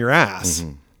up on your ass."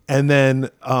 And then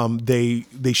they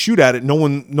shoot at it. No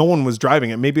one was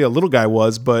driving it. Maybe a little guy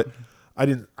was, but I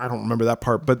don't remember that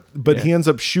part. But he ends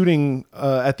up shooting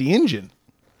at the engine.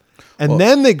 And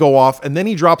then they go off, and then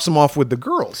he drops them off with the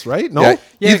girls, right? No,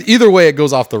 Yeah. Either way, it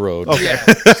goes off the road. Okay.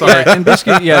 Sorry. And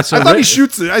basically, yeah. So I thought he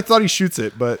shoots it. I thought he shoots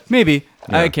it, but Maybe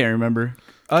I can't remember.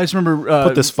 I just remember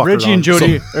Put this fucker Reggie on. and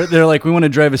Jody. They're like, we want to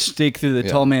drive a stake through the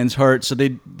tall man's heart. So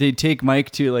they take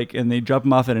Mike to like, and they drop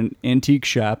him off at an antique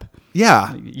shop.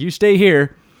 yeah, You stay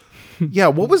here. yeah.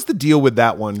 What was the deal with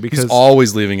that one? Because He's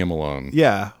always leaving him alone.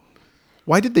 yeah,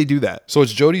 why did they do that? So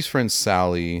it's Jody's friend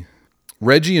Sally.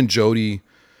 Reggie and Jody,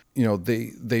 you know,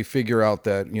 they figure out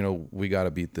that, you know, we got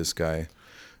to beat this guy.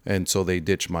 And so they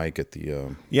ditch Mike at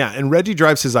the Yeah, and Reggie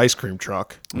drives his ice cream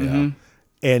truck,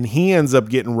 and he ends up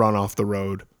getting run off the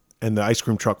road, and the ice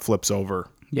cream truck flips over.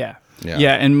 Yeah. Yeah.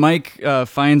 Yeah, and Mike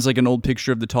finds like an old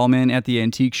picture of the tall man at the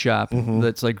antique shop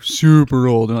that's like super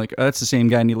old, and like, oh, that's the same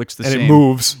guy, and he looks the And same. it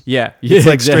moves. Yeah, It's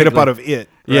like straight up out of It.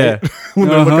 Right? Yeah. when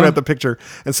they're looking Uh-huh. at the picture.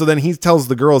 And so then he tells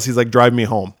the girls, he's like, drive me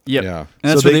home. Yep. Yeah. And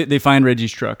that's So where they- they find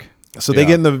Reggie's truck. So they Yeah.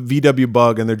 get in the VW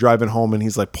bug and they're driving home, and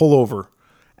he's like, pull over.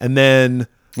 And then,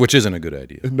 which isn't a good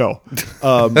idea. no.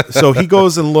 So he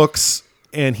goes and looks,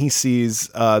 and he sees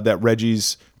that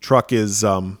Reggie's truck is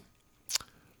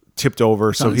tipped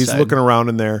over. So on its he's side. looking around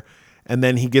in there. And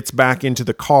then he gets back into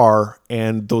the car,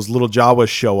 and those little Jawas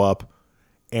show up,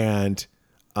 and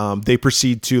they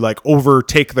proceed to like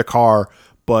overtake the car.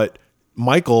 But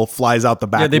Michael flies out the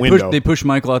back Yeah, they window. push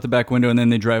Michael out the back window, and then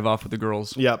they drive off with the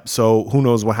girls. Yep. So who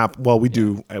knows what happened? Well, we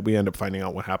do. We end up finding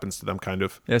out what happens to them, kind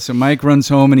of. Yeah, so Mike runs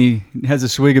home and he has a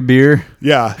swig of beer.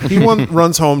 Yeah. He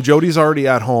runs home. Jody's already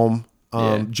at home.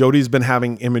 Yeah. Jody's been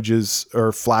having images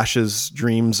or flashes,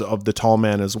 dreams of the tall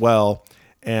man as well.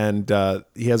 And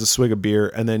he has a swig of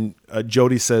beer. And then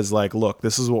Jody says, like, look,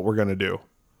 this is what we're going to do.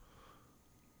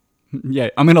 Yeah,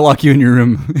 I'm gonna lock you in your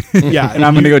room. Yeah. and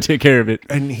I'm gonna go take care of it.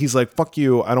 And he's like, fuck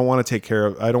you. I don't want to take care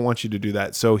of, I don't want you to do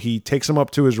that. So he takes him up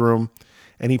to his room,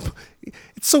 and it's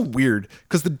so weird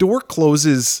because the door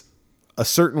closes a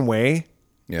certain way.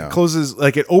 Yeah. It closes,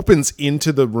 like it opens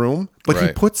into the room, but he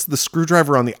Right. puts the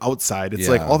screwdriver on the outside. It's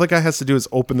like Yeah. all the guy has to do is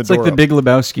open the It's door. like the up. Big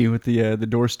Lebowski with the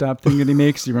doorstop thing that he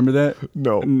makes. Do you remember that?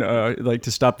 No. And, like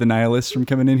to stop the nihilists from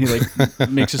coming in, he like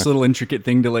makes this little intricate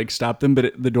thing to like stop them,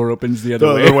 but the door opens the other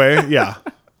the way. other way. Yeah.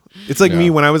 It's like me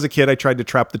Yeah. when I was a kid. I tried to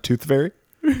trap the tooth fairy,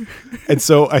 and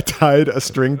so I tied a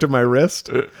string to my wrist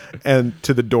and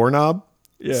to the doorknob.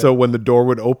 Yeah. So when the door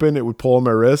would open, it would pull on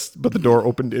my wrist, but the door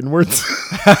opened inwards.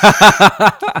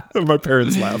 My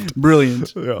parents laughed.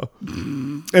 Brilliant. Yeah.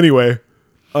 Anyway,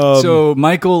 So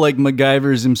Michael like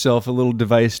MacGyvers himself a little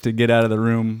device to get out of the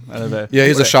room. Out of a Yeah, he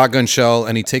has a shotgun shell,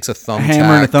 and he takes a thumbtack.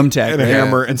 hammer and a thumbtack. and a right?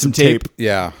 hammer and some tape.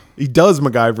 Yeah, He does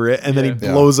MacGyver it, and then he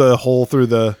Yeah. blows a hole through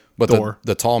the but door.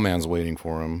 the tall man's waiting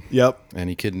for him. Yep. And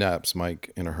he kidnaps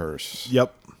Mike in a hearse.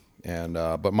 Yep. And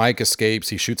but Mike escapes.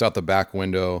 He shoots out the back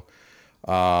window.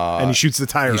 And he shoots the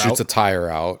tire He out. shoots a tire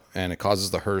out, and it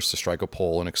causes the hearse to strike a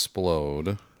pole and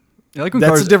explode. I like when That's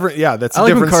cars. a different. Yeah, that's I a like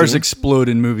when different cars scene. explode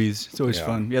in movies. It's always Yeah.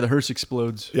 fun. Yeah, the hearse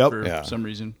explodes Yep. for Yeah. some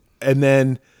reason. And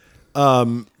then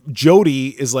Jody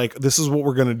is like, "This is what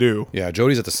we're gonna do," Yeah,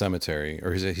 Jody's at the cemetery,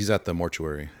 or he's at the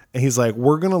mortuary. and he's like,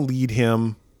 "We're gonna lead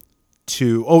him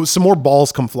to." Oh, some more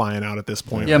balls come flying out at this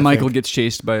point. Yeah, I Michael think. gets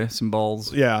chased by some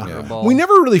balls. Yeah. Or a ball. We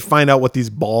never really find out what these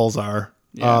balls are.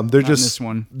 Yeah, They're not in just this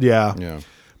one. Yeah. Yeah.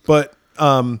 But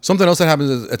Something else that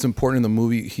happens is it's important in the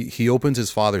movie. He opens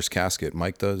his father's casket.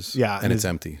 Mike does. yeah, and it's his-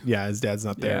 empty. Yeah, his dad's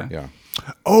not there. Yeah.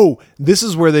 Yeah. Oh, this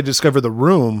is where they discover the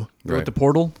room With Right. the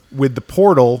portal. with the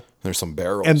portal There's some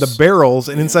barrels and the barrels,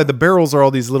 and inside the barrels are all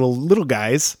these little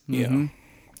guys. Yeah.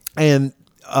 And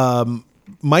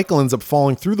Michael ends up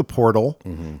falling through the portal,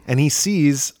 Mm-hmm. and he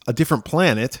sees a different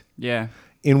planet Yeah.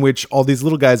 in which all these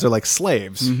little guys are like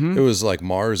slaves. It was like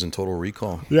Mars and Total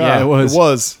Recall. Yeah, it was. It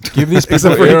was. Give these people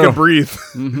Except for he air. could breathe.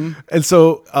 And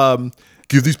so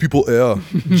Give these people air.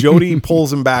 Jody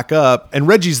pulls him back up, and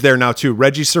Reggie's there now too.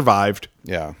 Reggie survived,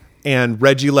 Yeah. and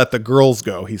Reggie let the girls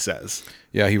go, he says.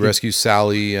 Yeah, he rescues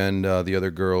Sally and the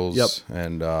other girls. Yep.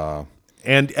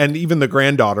 And And even the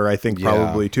granddaughter, I think, Yeah.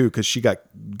 probably too, because she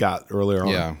got earlier on.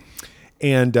 yeah.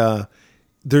 And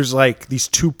there's like these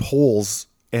two poles,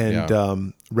 and Yeah.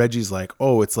 Reggie's like,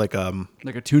 "Oh, it's like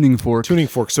Like a tuning fork. tuning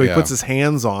fork." So he Yeah. puts his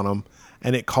hands on them,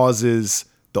 and it causes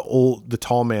the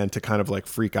tall man to kind of like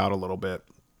freak out a little bit.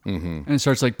 And it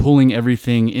starts like pulling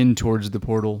everything in towards the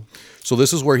portal. So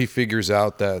this is where he figures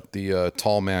out that the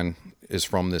tall man is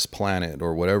from this planet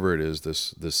or whatever it is,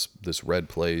 this red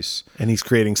place. And he's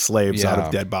creating slaves out Yeah.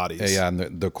 of dead bodies. Yeah,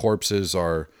 and the corpses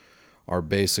are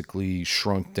basically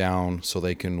shrunk down so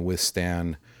they can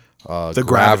withstand The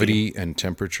gravity and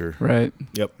temperature. Right.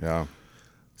 Yep. Yeah.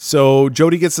 So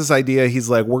Jody gets this idea. He's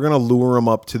like, "We're gonna lure him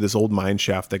up to this old mine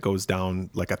shaft that goes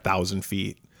down like 1,000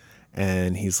 feet,"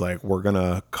 and he's like, "We're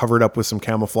gonna cover it up with some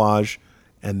camouflage,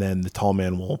 and then the tall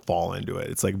man will fall into it."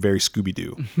 It's like very Scooby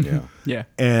Doo. Yeah. Yeah.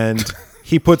 And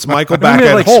he puts Michael back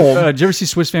Remember, at like, home. did you ever see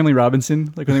Swiss Family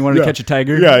Robinson? Like when they wanted to catch a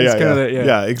tiger? Yeah, It's yeah, kinda yeah. that-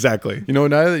 Yeah, exactly. You know,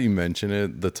 now that you mention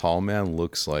it, the tall man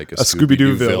looks like a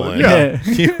Scooby-Doo Scooby-Doo villain. villain.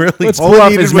 Yeah. He really Let's All pull he off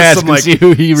needed his was mask some, and like, see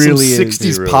who he some really is. 60s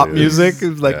He really pop is. music. It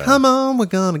was like, Yeah. "Come on, we're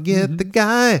gonna get the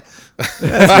guy as we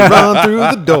run through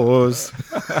the doors."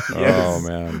 Oh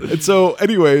man. And so,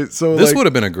 anyway, so This like, would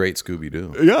have been a great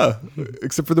Scooby-Doo. yeah,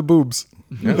 except for the boobs.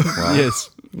 Yeah. Well, Yes.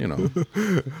 you know.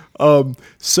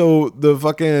 So the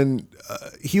fucking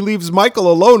he leaves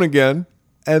Michael alone again,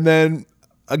 and then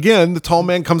again the tall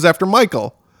man comes after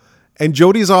Michael, and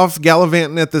Jody's off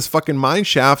gallivanting at this fucking mine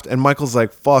shaft, and Michael's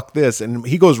like, "Fuck this," and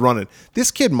he goes running.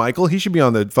 This kid Michael, he should be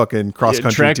on the fucking cross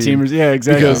country track team. teamers. Yeah,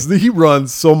 exactly. Because he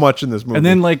runs so much in this movie. And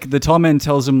then like the tall man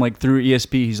tells him like through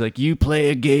ESP, he's like, "You play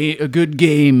a good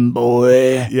game,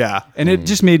 boy." yeah, And it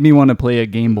just made me want to play a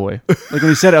Game Boy. Like when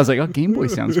he said it, I was like, "Oh, Game Boy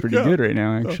sounds pretty good right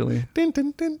now, actually." Dun,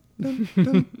 dun, dun, dun,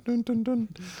 dun, dun, dun,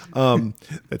 dun.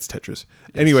 That's Tetris.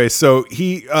 Anyway, so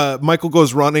Michael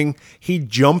goes running. He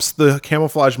jumps the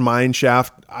camouflage mine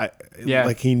shaft. Yeah.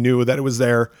 Like he knew that it was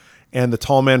there, and the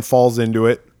tall man falls into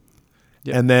it.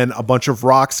 Yeah. And then a bunch of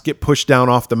rocks get pushed down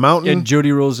off the mountain. Yeah,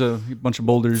 Jody rolls a bunch of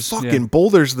boulders. Fucking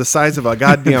boulders the size of a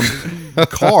goddamn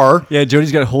car. Yeah,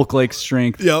 Jody's got Hulk-like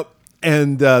strength. Yep.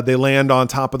 And they land on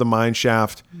top of the mine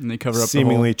shaft, And they cover up the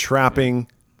seemingly hole. trapping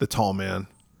the tall man.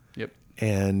 Yep.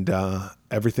 And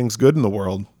everything's good in the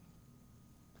world.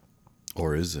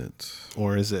 Or is it?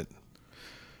 Or is it?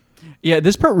 Yeah,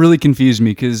 this part really confused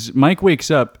me because Mike wakes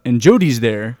up and Jody's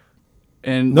there,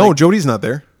 and No, like, Jody's not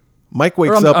there. Mike or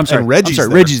wakes up and Reggie's there.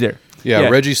 Reggie's there. Yeah,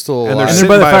 Reggie's still And alive. And Sitting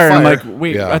they're by the by a fire. And I'm fire. like,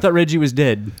 wait, Yeah. I thought Reggie was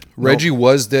dead. Reggie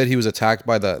was dead. He was attacked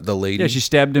by the lady. Yeah, she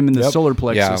stabbed him in the Yep. solar Yeah,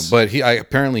 plexus. but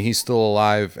apparently he's still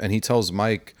alive, and he tells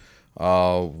Mike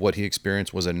what he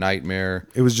experienced was a nightmare.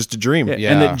 It was just a dream. Yeah,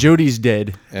 Yeah. and that Jody's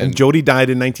dead And Jody died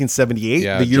in 1978,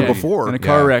 Yeah, the year Jody. before, in a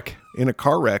car Yeah. wreck. in a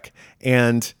car wreck.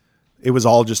 And it was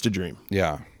all just a dream.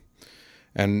 Yeah.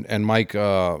 And Mike,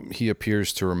 he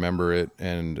appears to remember it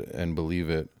and believe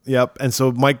it. Yep. And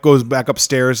so Mike goes back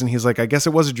upstairs and he's like, I guess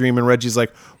it was a dream. And Reggie's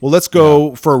like, well, let's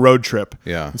go for a road trip.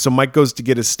 Yeah. And so Mike goes to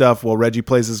get his stuff while Reggie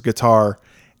plays his guitar.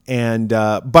 And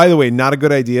by the way, not a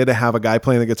good idea to have a guy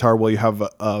playing the guitar while you have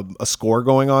a score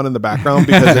going on in the background,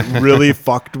 because it really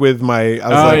fucked with my, I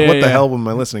was like, what the hell am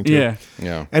I listening to? Yeah.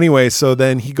 Yeah. Anyway, so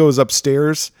then he goes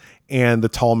upstairs and the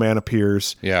tall man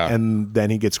appears. Yeah. And then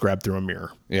he gets grabbed through a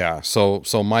mirror. Yeah. So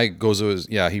Mike goes to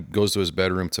his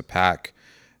bedroom to pack,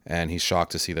 and he's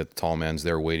shocked to see that the tall man's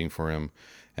there waiting for him.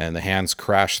 And the hands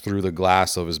crash through the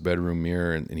glass of his bedroom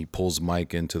mirror, and he pulls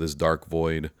Mike into this dark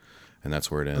void, and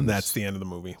that's where it ends. And that's the end of the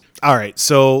movie. All right,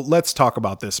 so let's talk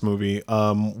about this movie.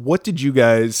 What did you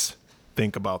guys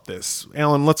think about this?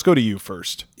 Alan, let's go to you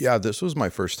first. Yeah, this was my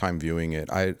first time viewing it.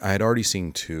 I had already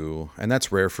seen 2, and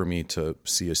that's rare for me to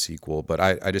see a sequel, but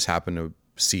I just happened to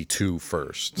see 2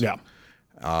 first. Yeah.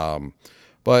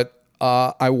 But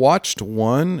I watched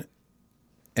 1,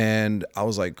 and I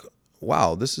was like,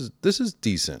 wow, this is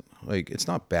decent. Like, it's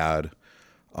not bad.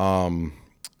 I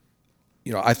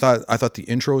thought the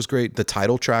intro was great. The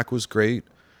title track was great.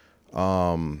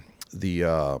 Yeah,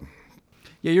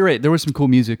 you're right. There was some cool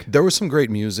music. There was some great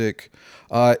music.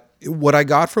 What I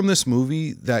got from this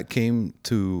movie that came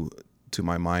to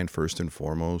my mind first and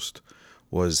foremost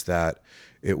was that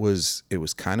it was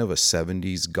kind of a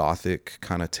 70s gothic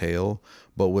kind of tale,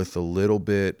 but with a little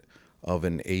bit of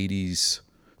an 80s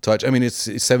touch. I mean,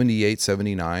 it's 78,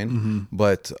 79,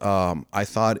 but I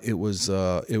thought it was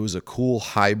a cool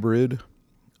hybrid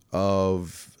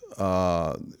of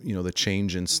the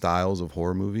change in styles of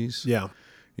horror movies. Yeah.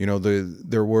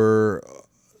 There were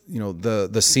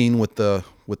the scene with the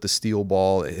steel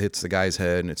ball, it hits the guy's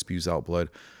head and it spews out blood.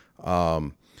 I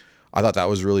thought that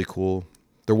was really cool.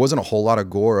 There wasn't a whole lot of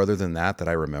gore other than that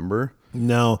I remember.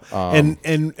 No.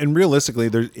 And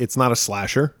realistically, it's not a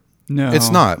slasher. No, It's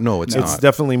not. No, it's It's not.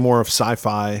 definitely more of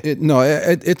sci-fi.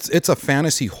 It's a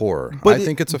fantasy horror. I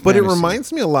think it's a But fantasy. it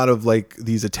reminds me a lot of like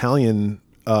these Italian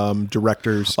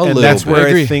directors, A and little that's bit. where I I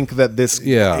agree. think that this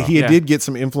he Yeah. did get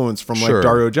some influence from like Sure.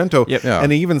 Dario Argento. Yep. Yeah.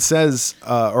 And he even says,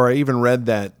 or I even read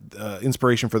that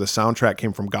inspiration for the soundtrack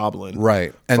came from Goblin,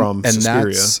 right from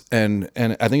Suspiria. that's and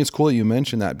I think it's cool that you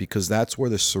mentioned that, because that's where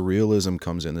the surrealism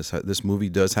comes in. This movie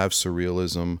does have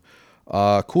surrealism,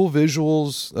 cool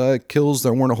visuals, kills.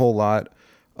 There weren't a whole lot.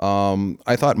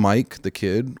 I thought Mike the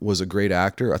kid was a great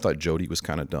actor. I thought Jodie was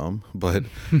kind of dumb, but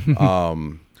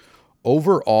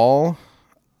overall,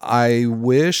 I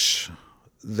wish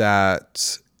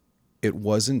that it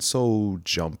wasn't so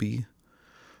jumpy.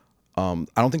 I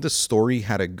don't think the story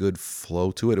had a good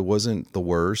flow to it. It wasn't the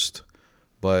worst,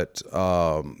 but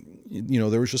there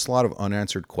was just a lot of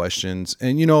unanswered questions.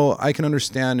 And I can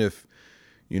understand if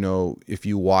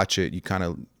you watch it, you kind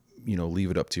of leave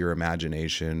it up to your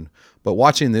imagination. But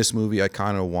watching this movie, I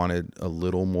kind of wanted a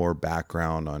little more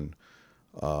background on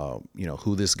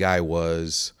who this guy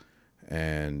was,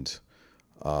 and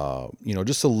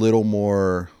just a little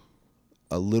more.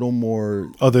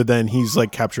 Other than he's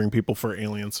like capturing people for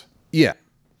aliens. Yeah.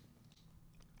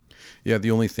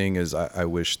 The only thing is, I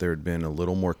wish there had been a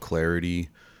little more clarity,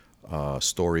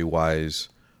 story wise.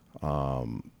 I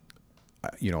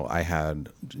had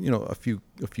a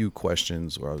few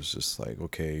questions where I was just like,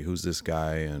 okay, who's this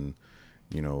guy? And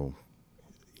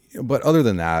but other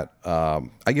than that,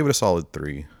 I give it a solid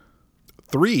 3.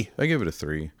 3. I give it a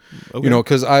 3. Okay.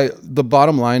 Because the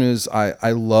bottom line is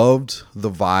I loved the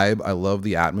vibe. I loved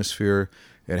the atmosphere.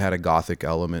 It had a gothic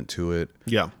element to it.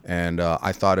 Yeah. And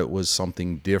I thought it was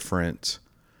something different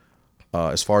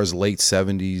as far as late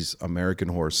 70s American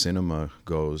horror cinema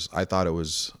goes. I thought it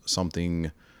was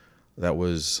something that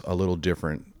was a little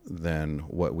different than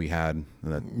what we had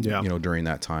during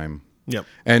that time. Yep.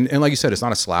 And like you said, it's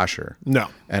not a slasher. No.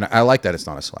 And I like that it's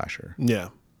not a slasher. Yeah.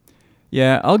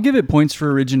 Yeah, I'll give it points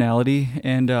for originality.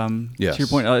 And Yes. to your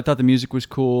point, I thought the music was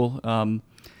cool.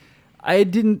 I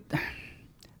didn't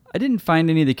find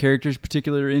any of the characters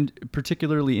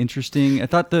particularly interesting. I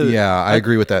thought I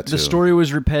agree with that too. The story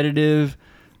was repetitive.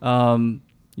 I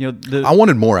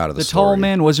wanted more out of the story. tall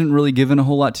man wasn't really given a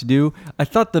whole lot to do. I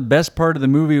thought the best part of the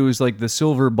movie was like the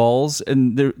silver balls,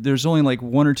 and there's only like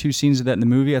 1 or 2 scenes of that in the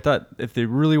movie. I thought if they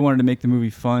really wanted to make the movie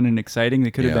fun and exciting,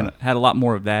 they could have had a lot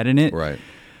more of that in it. Right.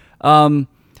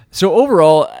 So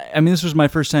overall, I mean, this was my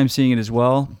first time seeing it as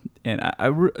well, and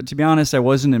to be honest, I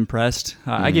wasn't impressed.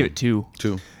 I gave it 2.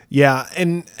 2. Yeah,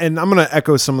 and I'm going to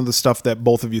echo some of the stuff that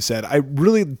both of you said. I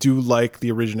really do like the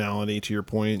originality, to your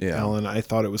point, Alan. I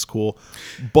thought it was cool.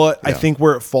 But I think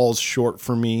where it falls short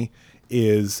for me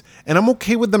is, and I'm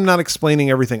okay with them not explaining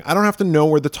everything. I don't have to know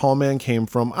where the tall man came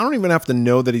from. I don't even have to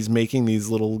know that he's making these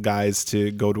little guys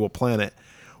to go to a planet.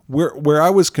 Where I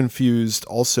was confused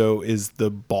also is the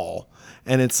ball,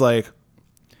 and it's like,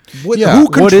 who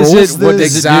controls what is it? this? What does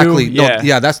Exactly.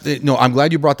 it do? No, I'm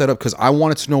glad you brought that up because I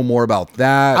wanted to know more about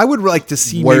that. I would like to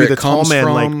see where maybe it the tall comes man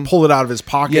from. like pull it out of his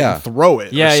pocket and throw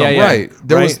it. Yeah, or something.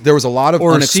 Right. There was a lot of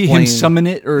Or unexplained, see him summon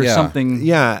it or something.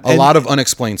 Yeah, a lot of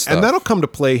unexplained stuff. and that'll come to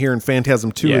play here in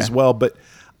Phantasm 2 Yeah. as well. But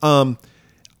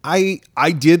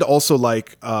I did also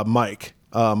like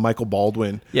Michael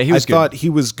Baldwin. Yeah, he was I good. thought he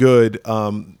was good.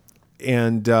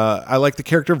 And I like the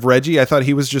character of Reggie. I thought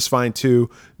he was just fine too.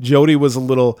 Jody was a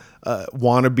little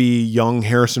wannabe young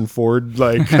Harrison Ford,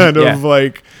 like kind Yeah. of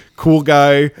like cool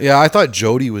guy. Yeah, I thought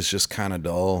Jody was just kind of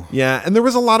dull. Yeah, and there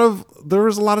was a lot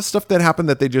of stuff that happened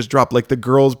that they just dropped, like the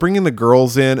girls bringing the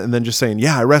girls in and then just saying,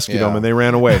 "Yeah, I rescued Yeah. them," and they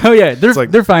ran away. Oh yeah, they're It's like-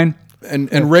 they're fine.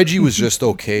 And Reggie was just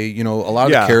okay. You know, a lot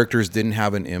of Yeah. the characters didn't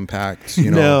have an impact.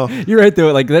 You know, No, You're right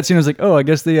though. Like that scene, I was like, oh, I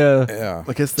guess they yeah.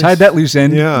 I guess tied that loose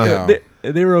end. Yeah. Yeah.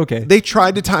 They were okay. They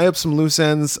tried to tie up some loose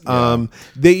ends.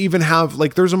 They even have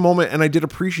like there's a moment, and I did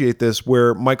appreciate this,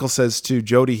 where Michael says to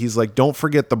Jody, he's like, "Don't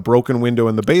forget the broken window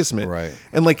in the basement." Right.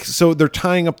 And like, so they're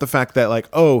tying up the fact that like,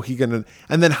 oh, and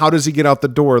then how does he get out the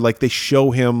door? Like they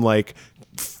show him like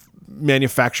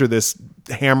manufacture this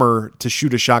hammer to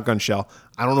shoot a shotgun shell.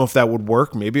 I don't know if that would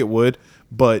work. Maybe it would,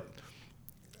 but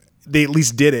they at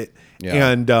least did it. Yeah.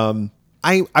 And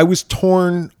I was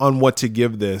torn on what to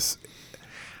give this.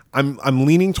 I'm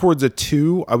leaning towards a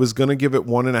 2. I was gonna give it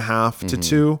 1.5 to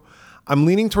 2. I'm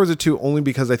leaning towards a 2 only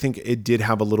because I think it did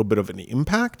have a little bit of an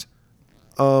impact,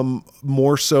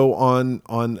 more so on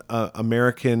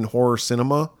American horror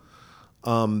cinema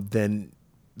than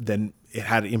it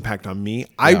had an impact on me.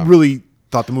 I really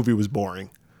thought the movie was boring.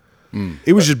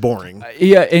 It was just boring.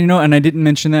 Yeah, and and I didn't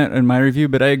mention that in my review,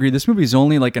 but I agree. This movie is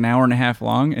only like an hour and a half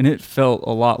long, and it felt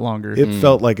a lot longer. It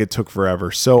felt like it took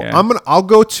forever. So Yeah. I'll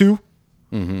go 2.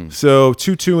 So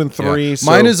 2, 2, and 3. Yeah. So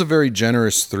Mine is a very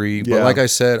generous 3, but Yeah. like I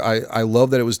said, I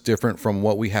love that it was different from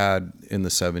what we had in the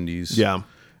 70s. Yeah.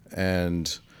 And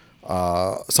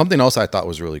something else I thought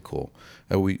was really cool.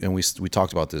 We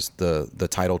talked about this, the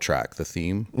title track, the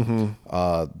theme.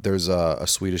 There's a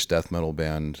Swedish death metal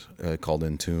band called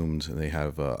Entombed, and they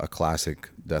have a classic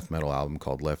death metal album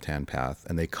called Left Hand Path,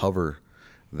 and they cover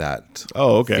that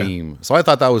theme. So I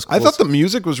thought that was cool. I thought the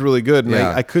music was really good, and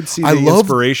Yeah. I could see I the love-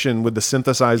 inspiration with the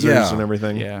synthesizers Yeah. and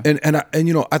everything. Yeah. And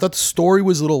I thought the story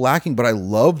was a little lacking, but I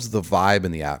loved the vibe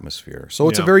and the atmosphere. So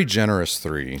it's a Yeah. very generous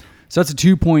 3. So that's a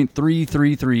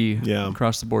 2.333 Yeah.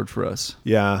 across the board for us.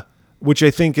 Yeah, which I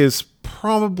think is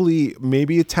probably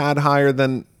maybe a tad higher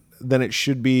than it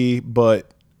should be,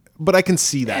 but I can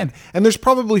see that. Man. And there's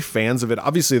probably fans of it.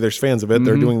 Obviously, there's fans of it.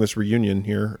 They're doing this reunion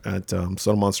here at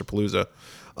Soda Monster Palooza.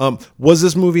 Was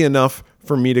this movie enough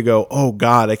for me to go, oh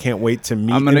God, I can't wait to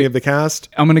meet any of the cast?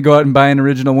 I'm gonna go out and buy an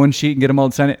original one sheet and get them all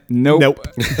to sign it. Nope. Nope.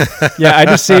 Yeah, I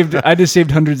just saved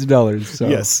hundreds of dollars. So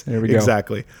Yes, there we go.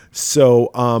 exactly.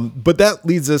 So, but that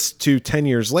leads us to 10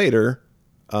 years later.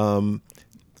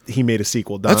 He made a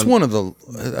sequel. Don, That's one of the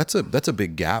that's a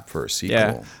big gap for a sequel.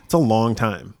 Yeah. It's a long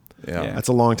time. Yeah. That's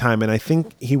a long time. And I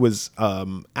think he was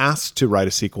asked to write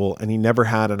a sequel, and he never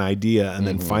had an idea. And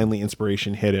then finally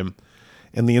inspiration hit him.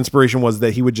 And the inspiration was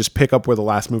that he would just pick up where the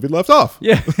last movie left off.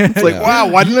 Yeah. It's like, wow,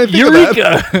 why didn't I think of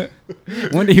that?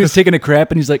 Eureka! One day he was taking a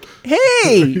crap and he's like,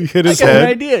 "Hey, hit his I got head. an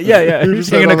idea." Yeah. He was Just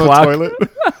hanging a on the clock. toilet.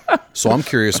 So I'm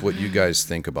curious what you guys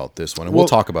think about this one, and we'll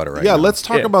talk about it right now. Yeah, let's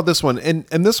talk Yeah. about this one. And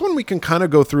this one we can kind of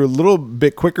go through a little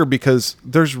bit quicker because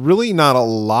there's really not a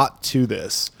lot to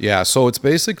this. Yeah, so it's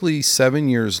basically 7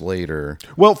 years later.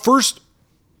 Well, first,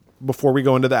 before we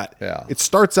go into that, Yeah. it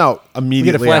starts out We get a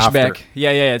immediately flashback. after.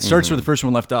 Yeah. It starts where the first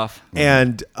one left off.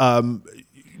 And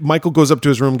Michael goes up to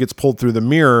his room, gets pulled through the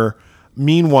mirror.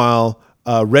 Meanwhile,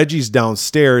 Reggie's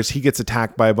downstairs. He gets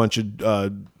attacked by a bunch of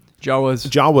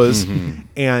Jawas,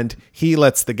 and he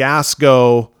lets the gas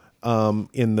go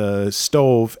in the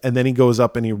stove, and then he goes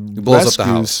up and he blows up the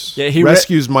house. Yeah, he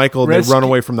rescues Michael. And they run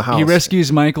away from the house. He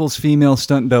rescues Michael's female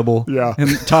stunt double. Yeah. And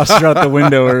tosses her out the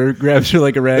window or grabs her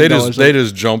like a rag They doll.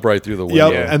 just jump right through the window.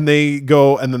 Yep, and they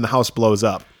go, and then the house blows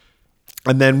up,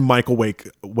 and then Michael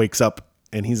wakes up,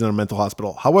 and he's in a mental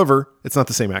hospital. However, it's not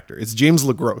the same actor. It's James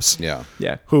LaGrosse.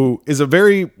 Yeah. Who is a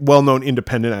very well-known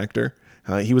independent actor.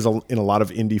 He was in a lot of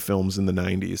indie films in the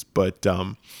 90s, but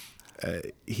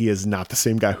he is not the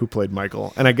same guy who played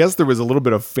Michael. And I guess there was a little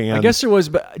bit of fan. I guess there was,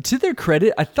 but to their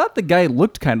credit, I thought the guy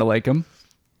looked kind of like him.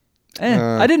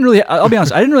 I didn't really. I'll be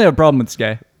honest. I didn't really have a problem with this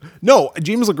guy. No,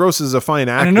 James LaGrosse is a fine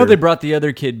actor. And I know they brought the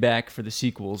other kid back for the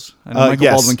sequels. I know Michael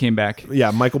yes. Baldwin came back.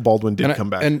 Yeah, Michael Baldwin did come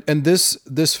back. And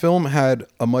this film had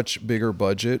a much bigger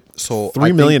budget. So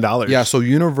 $3 million. Yeah, so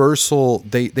Universal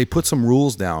they put some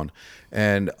rules down,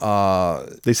 and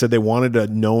They said they wanted a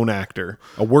known actor,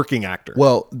 a working actor.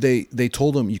 well they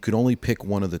told him you could only pick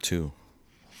one of the two.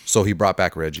 So he brought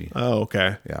back Reggie. Oh,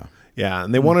 okay. Yeah. Yeah,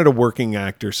 and they wanted a working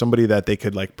actor, somebody that they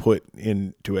could like put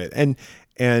into it.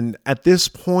 And at this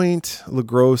point,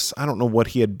 LaGrosse, I don't know what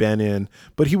he had been in,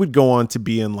 but he would go on to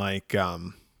be in like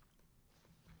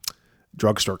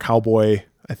Drugstore Cowboy,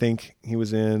 I think he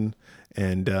was in,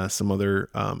 and some other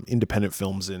independent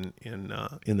films in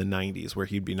the 90s where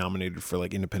he'd be nominated for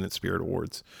like Independent Spirit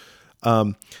Awards.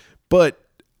 But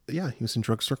yeah, he was in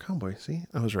Drugstore Cowboy. See,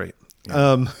 I was right.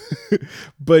 Yeah.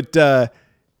 But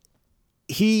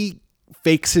he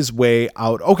fakes his way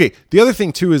out. Okay, the other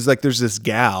thing too is like there's this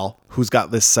gal who's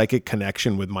got this psychic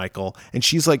connection with Michael, and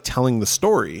she's like telling the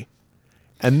story.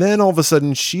 And then all of a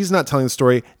sudden she's not telling the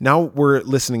story. Now we're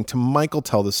listening to Michael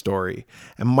tell the story.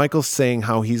 And Michael's saying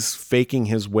how he's faking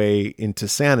his way into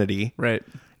sanity. Right.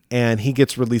 And he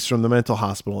gets released from the mental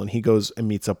hospital and he goes and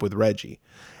meets up with Reggie.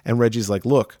 And Reggie's like,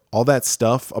 look, all that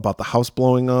stuff about the house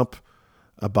blowing up,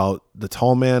 about the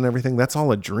tall man, everything, that's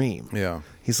all a dream. Yeah.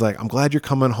 He's like, I'm glad you're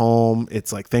coming home.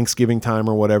 It's like Thanksgiving time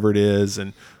or whatever it is.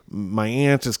 And my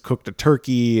aunt has cooked a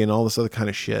turkey and all this other kind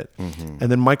of shit. Mm-hmm.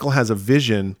 And then Michael has a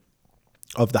vision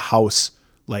of the house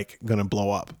like gonna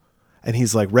blow up. And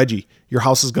he's like, Reggie, your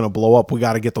house is gonna blow up. We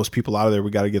got to get those people out of there.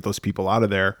 We got to get those people out of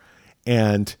there.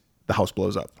 And the house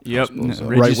blows up. Yep. Reggie's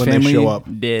Reggie's when family they show up.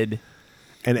 dead.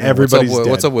 And everybody's dead.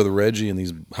 What's up with Reggie and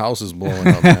these houses blowing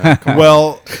up, man? Come on.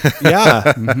 Well,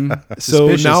 yeah. So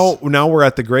Suspicious. now we're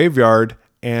at the graveyard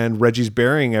and Reggie's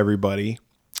burying everybody.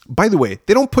 By the way,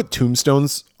 they don't put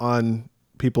tombstones on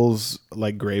people's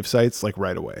like grave sites like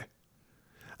right away.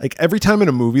 Like every time in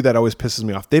a movie, that always pisses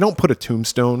me off. They don't put a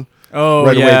tombstone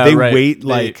right yeah, away. They right.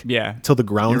 wait Yeah. till the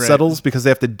ground You're right. settles because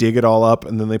they have to dig it all up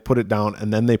and then they put it down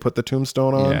and then they put the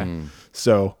tombstone on. Yeah.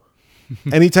 So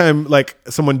anytime like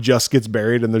someone just gets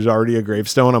buried and there's already a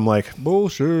gravestone, I'm like,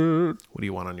 Bullshit. what do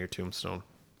you want on your tombstone?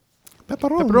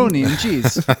 Pepperoni. Pepperoni and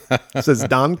cheese. It says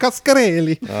Don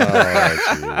Cascarelli.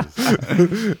 Oh,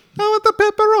 jeez. I want the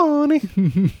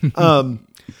pepperoni.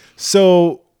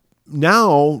 So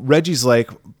now Reggie's like,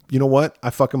 you know what? I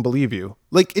fucking believe you.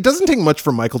 Like, it doesn't take much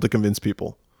for Michael to convince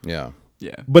people. Yeah.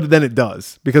 Yeah. But then it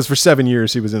does. Because for 7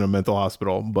 years he was in a mental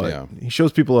hospital. But Yeah. he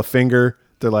shows people a finger.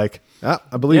 They're like,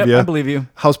 I believe Yep, you. I believe you.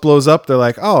 House blows up. They're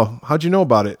like, oh, how'd you know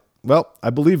about it? Well, I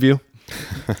believe you.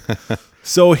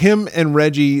 So him and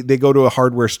Reggie, they go to a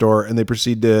hardware store and they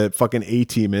proceed to fucking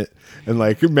A-team it and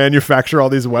like manufacture all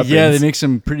these weapons. Yeah, they make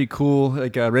some pretty cool.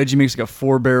 Like Reggie makes like a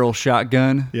 4-barrel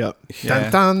shotgun. Yep.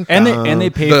 Yeah. Dun, dun, And they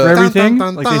pay The- for everything.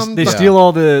 Dun, dun, Like dun, they dun. steal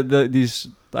all these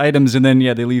items and then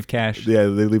they leave cash. Yeah,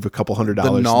 they leave a couple $100. The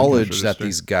in cash knowledge that register.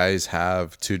 these guys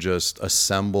have to just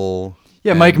assemble,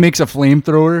 Yeah, and Mike makes a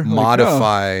flamethrower.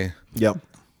 modify Yep.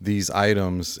 these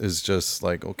items is just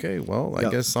like, okay, well, I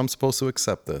Yep. guess I'm supposed to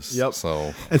accept this. Yep.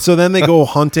 So And so then they go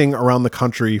hunting around the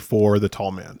country for the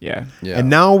tall man. Yeah. yeah. And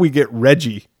now we get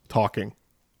Reggie talking.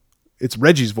 It's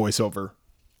Reggie's voiceover.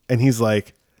 And he's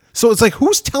like, so it's like,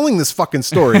 who's telling this fucking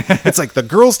story? It's like the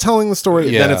girl's telling the story,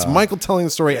 then Yeah. it's Michael telling the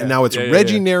story, and now it's Yeah,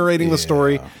 Reggie yeah. narrating the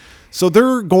story. So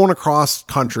they're going across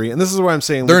country, and this is what I'm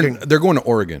saying. they're looking- they're going to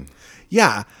Oregon.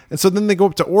 Yeah. And so then they go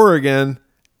up to Oregon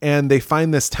and they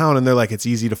find this town and they're like, it's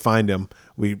easy to find him.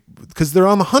 Because they're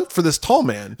on the hunt for this tall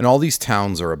man. And all these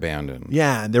towns are abandoned.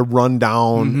 Yeah. And they're run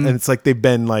down. Mm-hmm. And it's like they've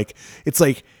been like, it's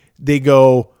like they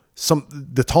go,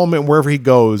 the tall man, wherever he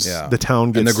goes, Yeah. the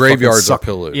town gets and the fucking graveyards are sucked.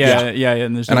 pillaged. Yeah,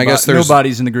 and there's And I guess no there's-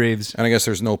 bodies in the graves. And I guess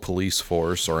there's no police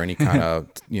force or any kind of,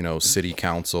 city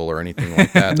council or anything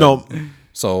like that. No.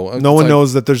 So No one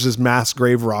knows that there's this mass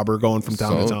grave robber going from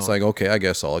town to So town. it's like, okay, I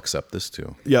guess I'll accept this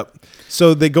too. Yep.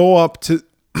 So they go up to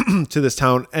to this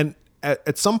town, and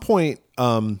at some point,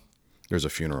 There's a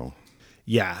funeral.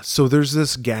 yeah. So there's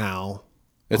this gal,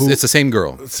 It's the same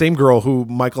girl. same girl who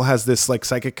Michael has this like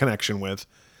psychic connection with,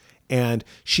 and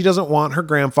she doesn't want her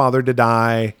grandfather to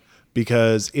die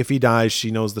because if he dies,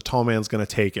 she knows the tall man's going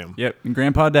to take him. Yep, and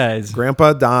Grandpa dies.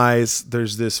 Grandpa dies.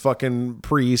 There's this fucking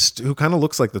priest who kind of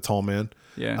looks like the tall man.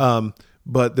 Yeah.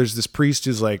 But there's this priest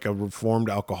who's like a reformed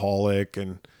alcoholic,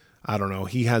 and I don't know,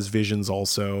 he has visions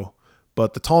also.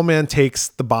 But the tall man takes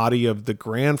the body of the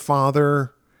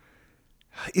grandfather.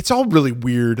 It's all really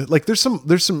weird. Like there's a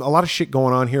lot of shit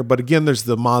going on here. But again, there's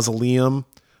the mausoleum,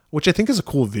 which I think is a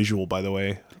cool visual, by the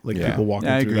way. Like Yeah. people walking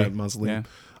Yeah, I through agree. that mausoleum.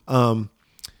 Yeah.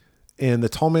 And the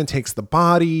tall man takes the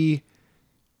body,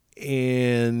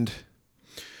 and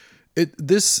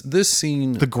This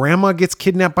scene. The grandma gets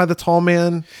kidnapped by the tall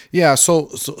man. Yeah, so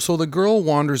the girl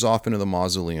wanders off into the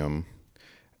mausoleum,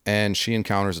 and she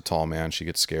encounters a tall man. She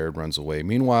gets scared, runs away.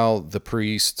 Meanwhile, the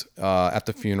priest at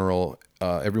the funeral,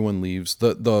 everyone leaves.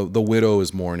 The widow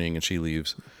is mourning, and she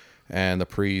leaves, and the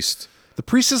priest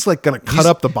is like gonna cut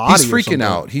up the body. He's or freaking something.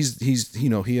 out. He's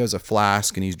he has a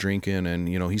flask and he's drinking, and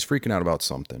he's freaking out about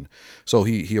something. So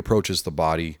he approaches the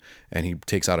body and he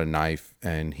takes out a knife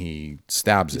and he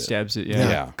stabs it. Stabs it. Yeah.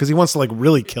 Yeah. Because he wants to like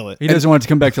really kill it. He doesn't want it to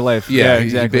come back to life. Yeah,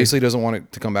 exactly. He basically doesn't want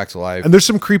it to come back to life. And there's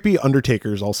some creepy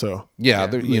undertakers also. Yeah,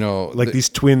 Like these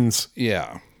twins.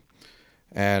 Yeah,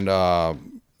 and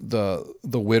the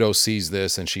widow sees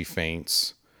this and she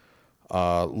faints.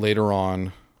 Later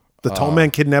on, The tall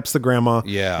man kidnaps the grandma.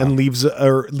 Yeah. And leaves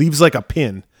like a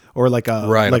pin or like a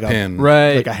like a pin.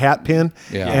 Right. like a hat pin.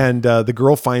 Yeah. And the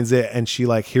girl finds it and she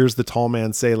like hears the tall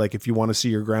man say like, if you want to see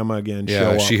your grandma again,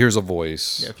 show Yeah, up. she hears a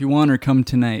voice. If you want her, come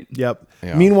tonight. Yep.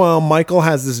 Yeah. Meanwhile, Michael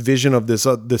has this vision of this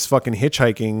fucking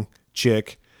hitchhiking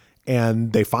chick,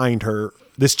 and they find her,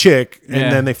 this chick, and Yeah.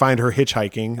 then they find her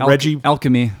hitchhiking. Reggie,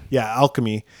 Alchemy.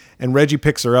 alchemy, and Reggie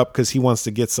picks her up because he wants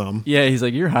to get some. Yeah, he's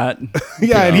like, you're hot.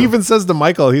 Yeah, and he even says to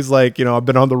Michael, he's like, I've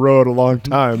been on the road a long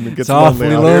time. It gets It's awfully out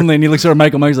here." lonely. And he looks over at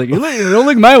Michael. Mike's like, don't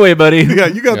look my way, buddy. Yeah,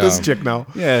 you got this Yeah. chick now.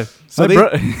 Yeah. So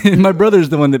My brother's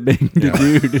the one that banged the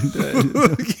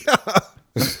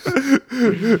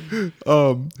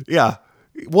dude. Yeah.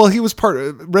 Well, Reggie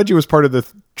was part of the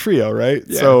trio, right?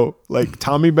 Yeah. So like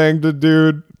Tommy banged a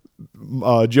dude,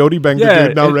 Jody banged a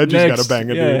dude. Now Reggie's got to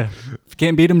bang a dude. If you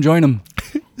can't beat him, join him.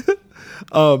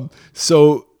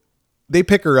 So they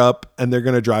pick her up and they're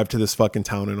going to drive to this fucking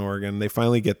town in Oregon. They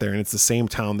finally get there and it's the same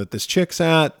town that this chick's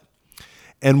at.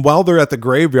 And while they're at the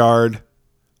graveyard,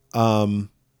 they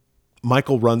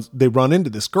run into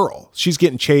this girl. She's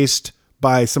getting chased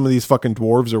by some of these fucking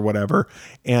dwarves or whatever.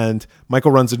 And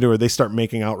Michael runs into her. They start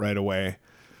making out right away.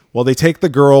 Well, they take the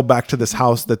girl back to this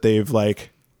house that they've like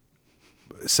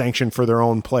sanctioned for their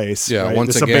own place. Yeah, right?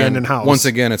 once This again, abandoned house. Once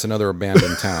again, it's another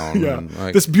abandoned town. Yeah. And,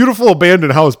 like, This beautiful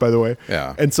abandoned house, by the way.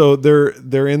 Yeah. And so they're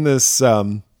in this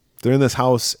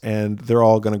house and they're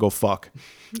all gonna go fuck.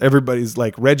 Everybody's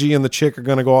like Reggie and the chick are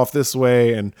gonna go off this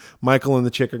way, and Michael and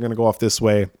the chick are gonna go off this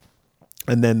way.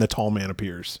 And then the tall man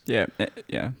appears. Yeah.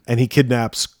 And he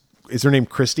kidnaps, is her name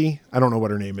Christy? I don't know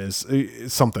what her name is.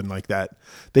 Something like that.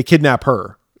 They kidnap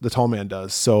her. The tall man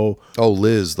does. So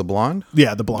Liz, the blonde?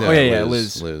 yeah, the blonde. Oh, yeah,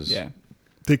 Liz. Yeah.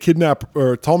 They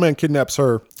tall man kidnaps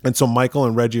her, and so Michael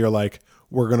and Reggie are like,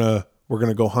 we're gonna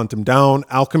go hunt him down.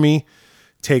 Alchemy,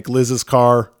 take Liz's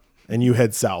car and you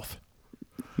head south.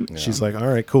 Yeah. She's like, all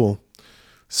right, cool.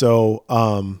 So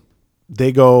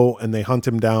they go and they hunt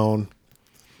him down.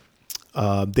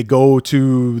 They go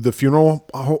to the funeral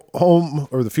home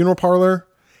or the funeral parlor,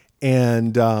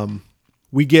 and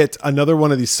we get another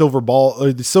one of these silver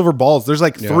balls. There's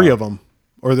like 3 of them,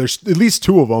 or there's at least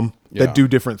 2 of them that do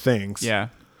different things. Yeah.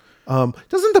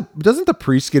 Doesn't the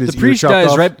priest get his The priest ear chopped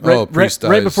dies off? right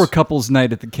dies. before couples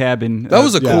night at the cabin. That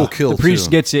was a cool kill. The priest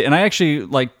too. gets it, and I actually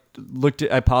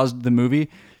I paused the movie.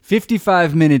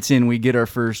 55 minutes in, we get our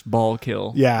first ball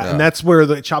kill. Yeah, and that's where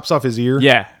it chops off his ear.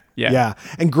 Yeah.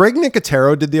 And Greg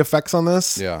Nicotero did the effects on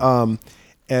this. Yeah.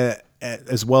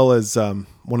 As well as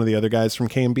one of the other guys from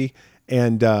KMB,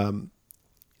 and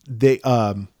they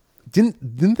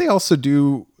didn't they also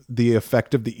do the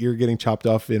effect of the ear getting chopped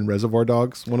off in Reservoir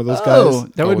Dogs? One of those guys.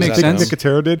 That would was make that sense.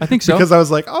 Nicotero did. I think so. Because I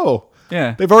was like,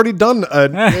 Yeah. they've already done.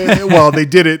 Well, they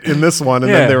did it in this one,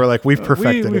 and then they were like, we've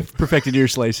perfected it. We've perfected ear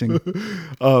slicing.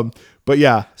 But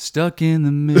yeah, Stuck in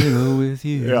the middle with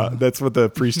you. yeah, that's what the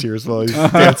priest hears while he's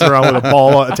dancing around with a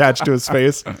ball attached to his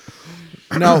face.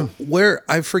 Now,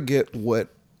 I forget what,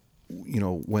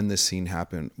 when this scene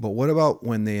happened, but what about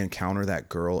when they encounter that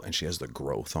girl and she has the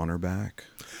growth on her back?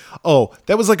 Oh,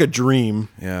 that was like a dream.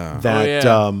 Yeah.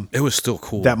 That It was still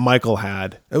cool. that Michael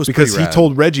had. It was because pretty he rad.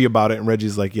 told Reggie about it, and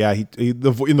Reggie's like, yeah. In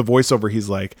the voiceover, he's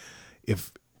like,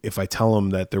 if I tell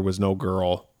him that there was no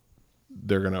girl,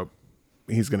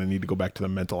 he's gonna need to go back to the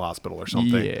mental hospital or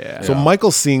something. Yeah. So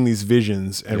Michael's seeing these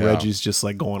visions, and Yeah. Reggie's just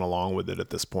like going along with it at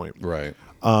this point. Right.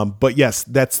 But yes,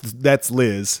 that's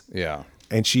Liz. Yeah.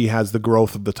 And she has the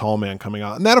growth of the tall man coming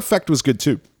out, and that effect was good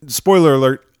too. Spoiler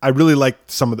alert: I really liked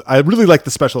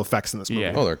the special effects in this movie.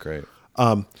 Yeah. Oh, they're great.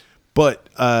 But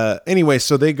anyway,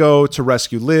 so they go to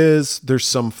rescue Liz. There's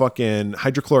some fucking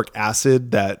hydrochloric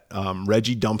acid that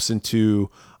Reggie dumps into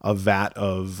a vat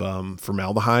of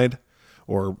formaldehyde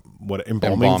or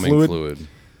embalming fluid.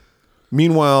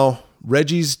 Meanwhile,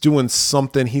 Reggie's doing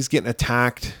something. He's getting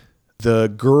attacked.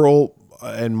 The girl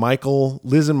and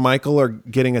Liz and Michael are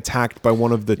getting attacked by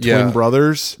one of the Yeah. twin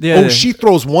brothers. Yeah. Oh, she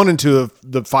throws one into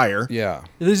the fire. Yeah.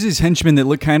 There's these henchmen that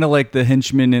look kind of like the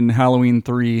henchmen in Halloween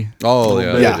 3. Oh,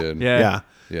 yeah. Yeah. They did. Yeah.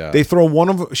 Yeah. They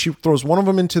she throws one of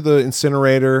them into the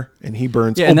incinerator and he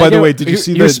burns. Yeah, Oh, and by that the guy- way, did you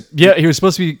see he was, yeah, he was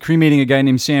supposed to be cremating a guy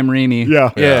named Sam Raimi.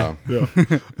 Yeah.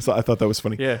 Yeah. So I thought that was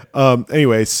funny. Yeah.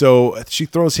 Anyway, so she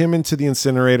throws him into the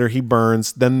incinerator. He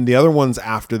burns. Then the other one's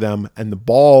after them, and the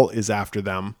ball is after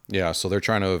them. Yeah. So they're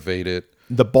trying to evade it.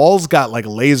 The ball's got like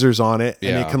lasers on it,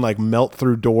 and Yeah. it can like melt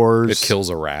through doors. It kills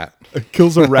a rat. It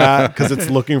kills a rat because it's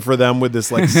looking for them with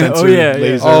this like sensor yeah, yeah.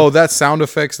 laser. Oh, that sound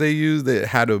effects they used, it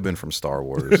had to have been from Star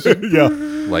Wars. Yeah.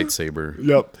 Lightsaber.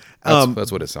 Yep.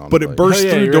 That's what it sounded But it like. bursts Oh,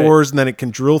 yeah, through you're right. doors and then it can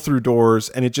drill through doors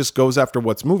and it just goes after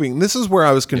what's moving. And this is where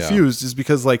I was confused is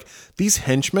because like these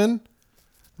henchmen,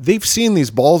 they've seen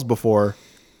these balls before.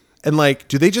 And like,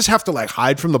 do they just have to like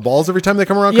hide from the balls every time they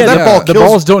come around? 'Cause Yeah, that the, ball the kills.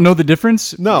 balls don't know the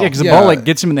difference. No. Yeah, because the Yeah. ball like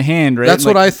gets him in the hand, right? That's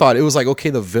Like, what I thought. It was like,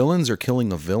 okay, the villains are killing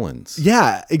the villains.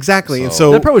 Yeah, exactly. And So-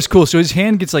 so That part was cool. So his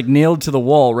hand gets like nailed to the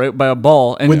wall, right, by a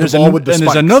ball, and With the there's ball with the and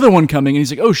there's spikes. another one coming, and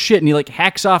he's like, "Oh shit!" And he like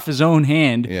hacks off his own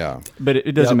hand. Yeah. but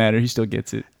it doesn't Yep. matter. He still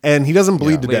gets it. and he doesn't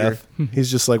bleed to Later. death.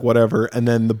 He's just like whatever. And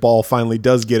then the ball finally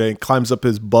does get it and climbs up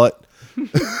his butt.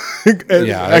 And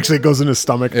Yeah, actually it goes in his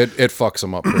stomach. It fucks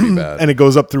him up pretty bad. And it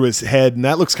goes up through his head, and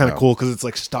that looks kind of cool because it's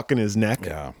like stuck in his neck.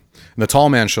 Yeah. And the tall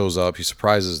man shows up. He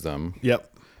surprises them. Yep.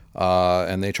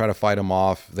 And they try to fight him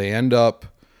off. They end up.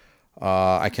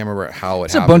 I can't remember how it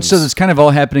It's a happens. bunch of stuff that's kind of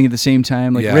all happening at the same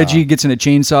time. Like Yeah. Reggie gets in a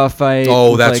chainsaw fight.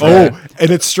 Oh, with, that's like, right.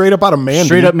 And it's straight up out of Mandy.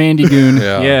 straight up Mandy Goon.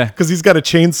 Yeah. yeah. Because he's got a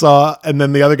chainsaw, and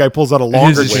then the other guy pulls out a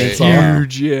longer His is chainsaw.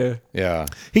 huge. Yeah. Yeah.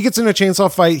 He gets in a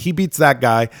chainsaw fight. He beats that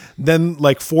guy. Then,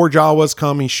 like, 4 Jawas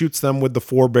come. He shoots them with the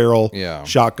 4-barrel Yeah.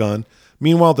 shotgun.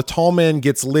 Meanwhile, the tall man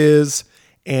gets Liz,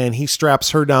 and he straps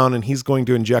her down, and he's going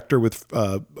to inject her with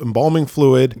embalming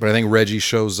fluid. But I think Reggie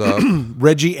shows up.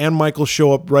 Reggie and Michael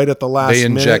show up right at the last They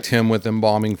inject minute. him with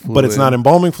embalming fluid. But it's not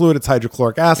embalming fluid, it's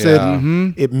hydrochloric acid.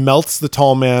 Yeah. It melts the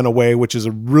tall man away, which is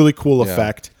a really cool Yeah.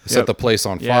 effect They set the place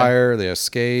on Yeah. fire. They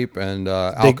escape, and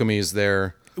Alchemy is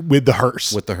there with the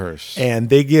hearse. with the hearse. And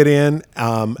they get in.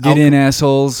 Get in,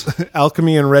 assholes.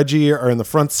 Alchemy and Reggie are in the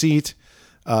front seat.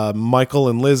 Michael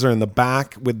and Liz are in the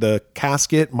back with the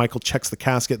casket. Michael checks the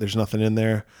casket. There's nothing in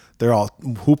there. They're all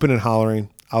whooping and hollering.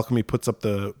 Alchemy puts up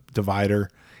the divider,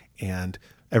 and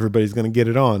everybody's going to get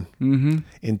it on. Mm-hmm.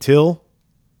 Until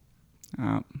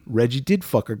Reggie did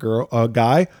fuck a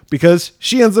guy because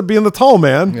she ends up being the tall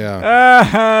man.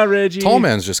 Yeah. Reggie. Tall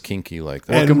man's just kinky like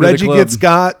that. And Welcome to the Reggie club. gets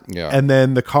got, Yeah. and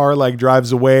then the car like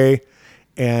drives away,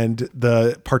 and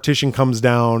the partition comes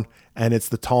down, and it's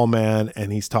the tall man,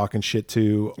 and he's talking shit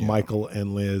to Michael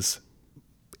and Liz.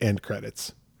 End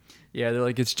credits. Yeah, they're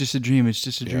like, it's just a dream. It's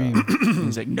just a dream. And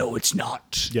he's like, no, it's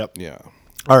not. Yep. Yeah.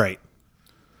 All right.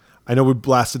 I know we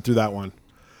blasted through that one.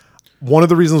 One of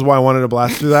the reasons why I wanted to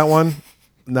blast through that one,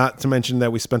 not to mention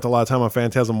that we spent a lot of time on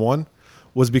Phantasm 1,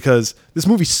 was because this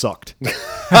movie sucked.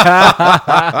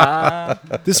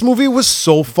 This movie was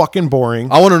so fucking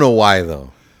boring. I want to know why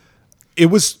though.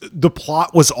 The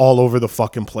plot was all over the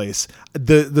fucking place.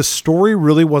 The story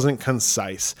really wasn't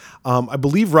concise. I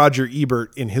believe Roger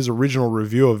Ebert in his original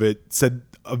review of it said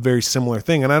a very similar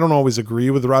thing, and I don't always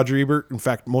agree with Roger Ebert. In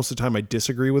fact, most of the time I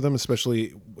disagree with him,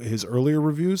 especially his earlier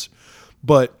reviews.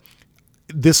 But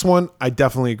this one I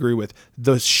definitely agree with.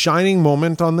 The shining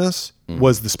moment on this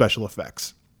was the special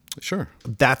effects. Sure.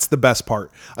 That's the best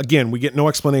part. Again, we get no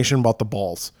explanation about the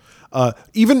balls.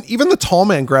 Even the tall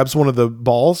man grabs one of the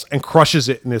balls and crushes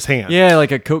it in his hand. Yeah,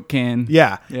 like a Coke can.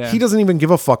 Yeah. Yeah. He doesn't even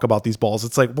give a fuck about these balls.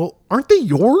 It's like, well, aren't they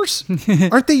yours?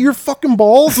 Aren't they your fucking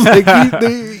balls? Like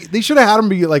they should have had them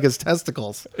be like his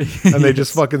testicles, and they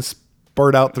just fucking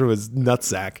spurt out through his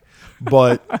nutsack.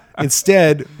 But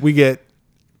instead, we get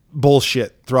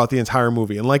bullshit throughout the entire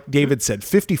movie. And like David said,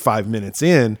 55 minutes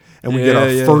in, and we get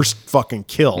our first fucking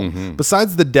kill.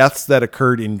 Besides the deaths that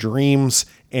occurred in dreams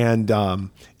and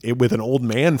with an old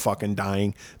man fucking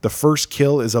dying, the first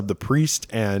kill is of the priest.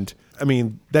 And I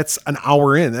mean, that's an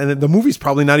hour in, and the movie's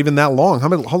probably not even that long. How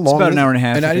long? It's about an hour and a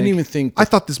half. And I didn't even think I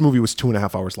thought this movie was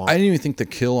 2.5 hours long. I didn't even think the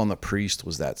kill on the priest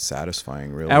was that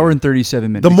satisfying. Really, Hour and 37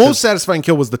 minutes. The most satisfying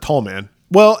kill was the tall man.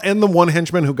 Well, and the one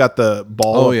henchman who got the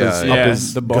ball Oh, up, yeah, his, yeah. up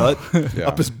his The ball. gut,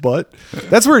 up his butt.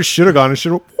 That's where it should have gone. It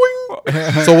should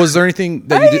have. So was there anything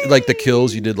that you did like the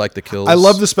kills? You did like the kills? I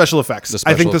love the special effects. The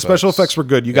I think special the special effects. effects were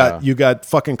good. Yeah. You got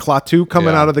fucking Klaatu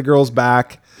coming Yeah. out of the girl's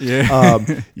back. Yeah.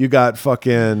 You got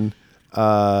fucking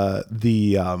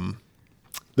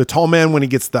The tall man when he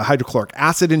gets the hydrochloric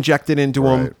acid injected into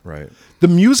him. Right. The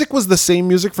music was the same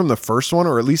music from the first one,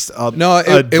 or at least a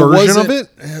It version wasn't, of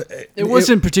it. It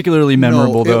wasn't particularly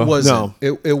memorable, though. It wasn't.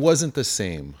 It wasn't the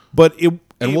same. But it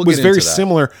we'll was get very into that.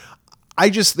 similar. I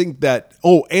just think that.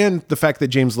 Oh, and the fact that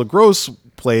James LaGrosse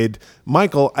played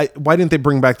Michael. Why didn't they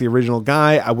bring back the original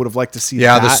guy? I would have liked to see.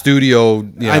 Yeah, that. the studio.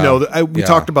 Yeah, I know. We yeah.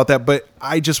 talked about that, but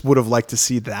I just would have liked to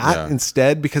see that Yeah.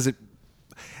 instead because it.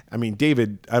 I mean,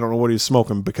 David, I don't know what he was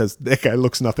smoking because that guy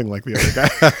looks nothing like the other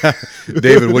guy.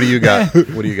 David, what do you got?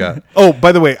 What do you got? Oh,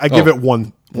 by the way, I give it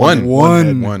one. One.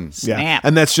 Yeah, Snap.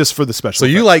 and that's just for the special. So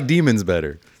you effects. like Demons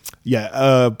better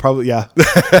probably, yeah,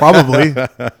 probably.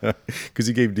 because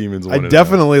you gave Demons one. I and a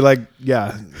definitely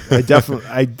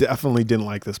I definitely didn't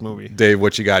like this movie. Dave,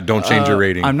 what you got? Don't change your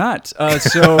rating. I'm not.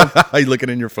 So Are you looking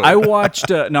in your phone? I watched.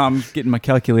 No, I'm getting my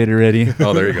calculator ready.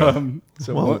 Oh, there you go.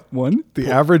 So one.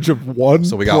 The average of one.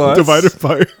 So we got Plus- divided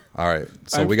by. All right.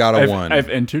 So we got a one. I've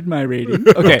entered my rating.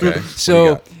 Okay. Okay, what do you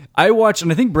So got? I watched, and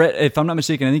I think Brett, if I'm not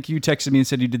mistaken, I think you texted me and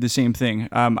said you did the same thing.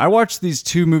 I watched these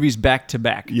two movies back to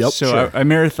back. Yep, So sure. I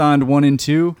marathoned 1 and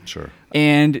 2. Sure.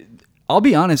 And I'll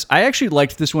be honest, I actually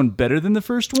liked this one better than the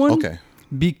first one. Okay.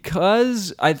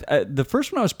 Because the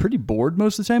first one I was pretty bored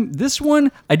most of the time. This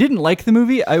one I didn't like the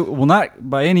movie. I will not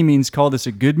by any means call this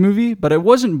a good movie, but I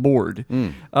wasn't bored.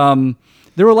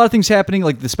 There were a lot of things happening,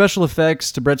 like the special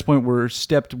effects, to Brett's point, were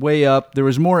stepped way up. There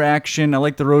was more action. I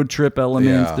like the road trip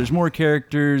element. Yeah. There's more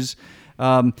characters.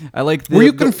 I like the, Were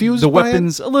you confused the by it?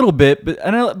 weapons a little bit, but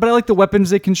I like the weapons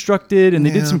they constructed, and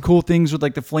they did some cool things with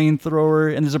like the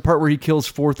flamethrower. And there's a part where he kills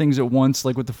 4 things at once,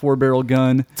 like with the 4-barrel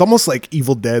gun. It's almost like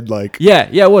Evil Dead. Like Yeah,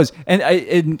 it was. And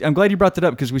I'm glad you brought that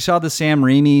up because we saw the Sam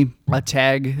Raimi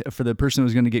tag for the person who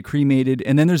was going to get cremated.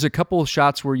 And then there's a couple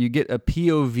shots where you get a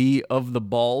POV of the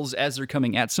balls as they're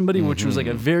coming at somebody, which was like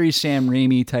a very Sam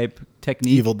Raimi type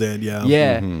technique. Evil Dead. Yeah.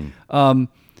 Yeah.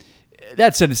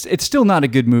 That said, it's still not a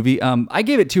good movie. I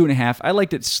gave it 2.5. I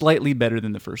liked it slightly better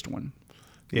than the first one.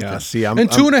 Yeah. See, I'm And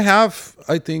 2.5,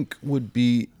 I think, would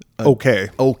be okay.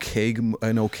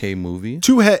 an okay movie.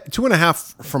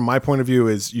 2.5 from my point of view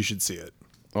is you should see it.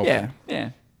 Okay.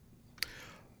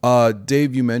 Yeah.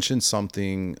 Dave, you mentioned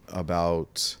something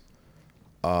about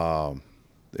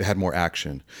it had more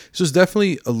action. This was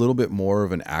definitely a little bit more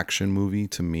of an action movie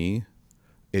to me.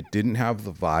 It didn't have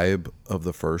the vibe of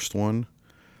the first one.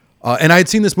 And I had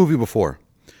seen this movie before.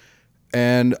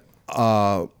 And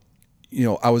I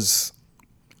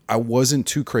wasn't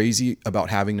too crazy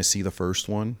about having to see the first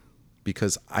one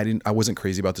because I wasn't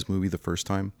crazy about this movie the first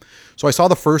time. So I saw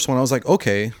the first one. I was like,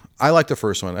 okay, I like the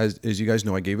first one. As you guys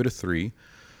know, I gave it a 3.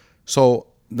 So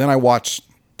then I watched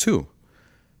 2,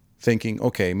 thinking,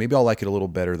 okay, maybe I'll like it a little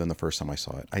better than the first time I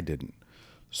saw it. I didn't.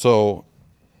 So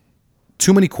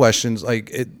too many questions,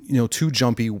 too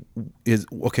jumpy. Is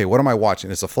okay, what am I watching?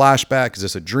 It's a flashback. Is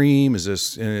this a dream? Is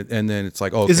this, and then it's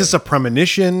like, okay. Is this a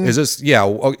premonition? Is this, yeah,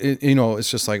 it's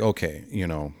just like, okay,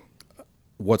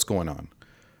 what's going on?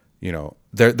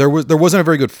 There wasn't a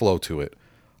very good flow to it.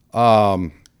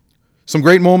 Some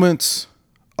great moments.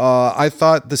 I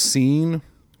thought the scene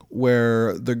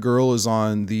where the girl is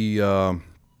on the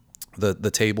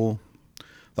table,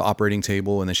 the operating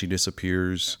table, and then she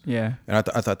disappears. Yeah. And I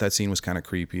thought that scene was kind of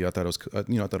creepy. I thought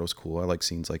it was cool. I like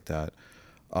scenes like that.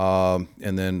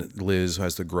 And then Liz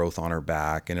has the growth on her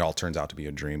back, and it all turns out to be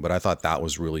a dream. But I thought that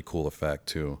was really cool effect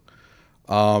too.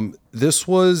 This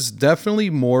was definitely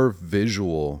more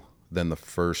visual than the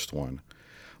first one,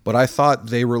 but I thought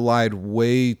they relied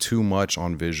way too much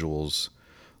on visuals.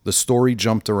 The story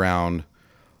jumped around,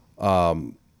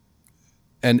 and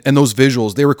those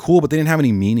visuals, they were cool, but they didn't have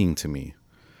any meaning to me.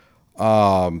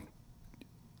 And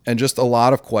just a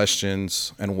lot of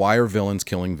questions. And why are villains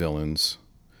killing villains?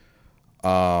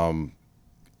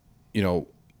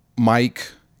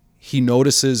 Mike, he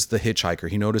notices the hitchhiker.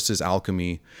 He notices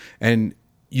Alchemy, and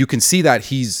you can see that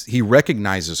he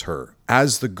recognizes her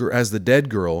as the dead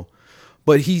girl,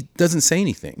 but he doesn't say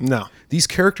anything. No. These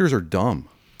characters are dumb.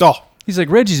 Oh, He's like,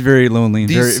 Reggie's very lonely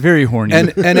and very, very horny.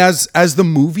 And as the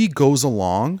movie goes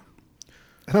along,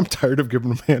 and I'm tired of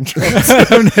giving him hand jobs.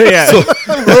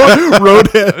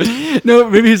 Roadhead. No,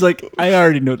 maybe he's like, I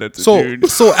already know that's a dude.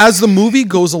 So as the movie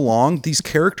goes along, these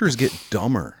characters get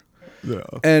dumber. Yeah.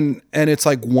 And it's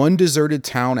like one deserted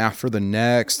town after the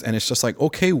next, and it's just like,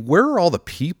 okay, where are all the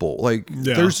people? Like,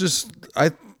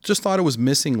 I just thought it was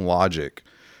missing logic.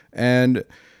 And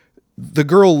the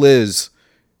girl Liz,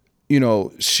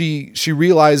 she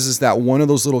realizes that one of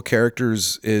those little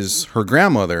characters is her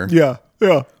grandmother. Yeah.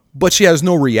 But she has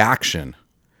no reaction.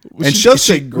 And she does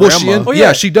say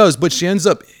grandma. She does, but she ends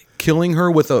up killing her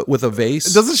with a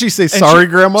vase. Doesn't she say sorry,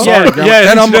 Grandma? Yeah,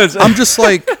 And she does. I'm just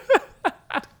like,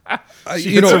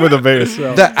 She hits her with a vase.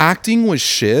 the acting was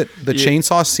shit. The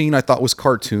chainsaw scene I thought was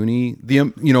cartoony.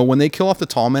 When they kill off the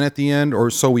tall man at the end, or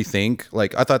so we think.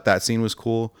 Like I thought that scene was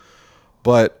cool,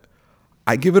 but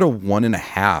I give it a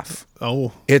 1.5.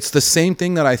 Oh, It's the same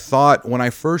thing that I thought when I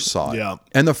first saw it. Yeah.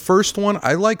 And the first one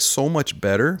I like so much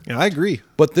better. yeah, I agree.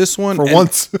 But this one, For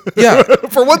once. yeah.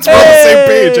 For once, we're on the same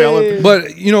page, Alan. But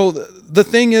the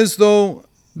thing is, though,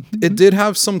 it did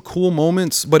have some cool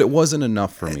moments, but it wasn't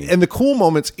enough for me. And the cool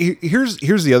moments. Here's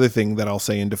the other thing that I'll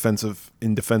say in defense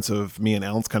of me and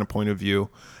Alan's kind of point of view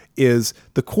is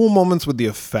the cool moments with the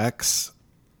effects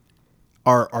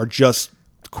are just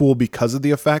cool because of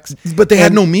the effects. But they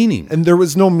had no meaning. And there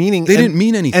was no meaning. They didn't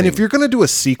mean anything. And if you're going to do a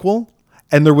sequel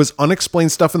and there was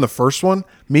unexplained stuff in the first one,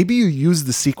 maybe you use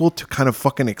the sequel to kind of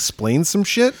fucking explain some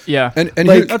shit. Yeah. And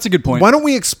that's a good point. Why don't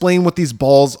we explain what these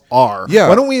balls are? Yeah.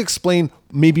 Why don't we explain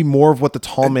maybe more of what the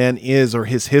tall man is or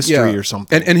his history or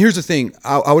something? And here's the thing: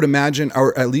 I would imagine,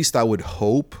 or at least I would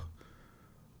hope,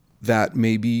 that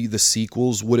maybe the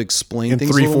sequels would explain in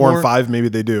things 3, a little 4, more. and 5, maybe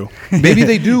they do. Maybe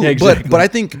they do, Yeah, exactly. but I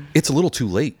think it's a little too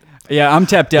late. Yeah, I'm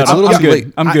tapped out. It's a little I'm too good.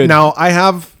 late. I'm good. Now I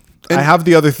have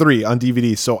the other 3 on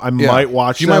DVD, so I Yeah. might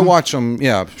watch You them. might watch them.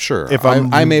 Yeah, sure. If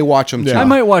I may watch them too. I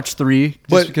might watch 3 just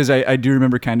But- because I do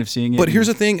remember kind of seeing it. But here's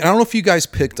the thing: I don't know if you guys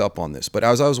picked up on this, but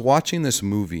as I was watching this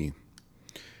movie,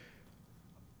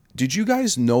 did you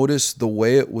guys notice the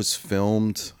way it was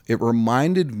filmed? It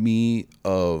reminded me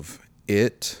of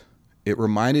It. It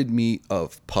reminded me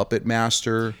of Puppet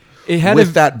Master. It had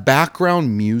with that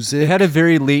background music. it had a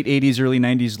very late 80s, early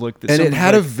 90s look. That and it sounded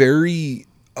had a like- very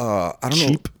I don't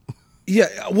Cheap. know. Yeah,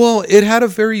 well, it had a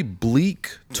very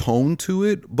bleak tone to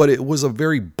it, but it was a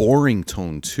very boring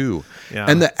tone too. Yeah.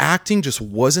 And the acting just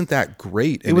wasn't that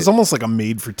great. It was almost like a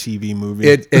made-for-TV movie.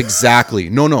 exactly.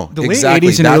 No, the exactly.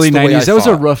 late 80s and That's early the way I 90s. That was a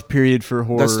thought. rough period for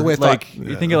horror. That's the way I like, thought.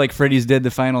 You think of like Freddy's Dead,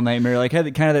 The Final Nightmare, like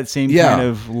had kind of that same Yeah. kind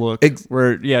of look.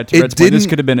 Where to it Red's point, this didn't-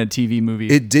 could have been a TV movie.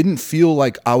 It didn't feel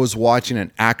like I was watching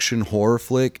an action horror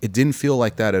flick. It didn't feel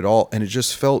like that at all, and it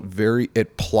just felt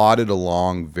it plodded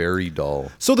along very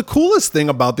dull. So the coolest thing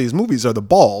about these movies are the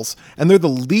balls, and they're the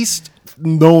least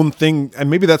known thing,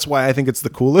 and maybe that's why I think it's the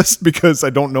coolest because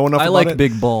I don't know enough I about like it.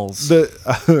 big balls.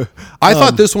 I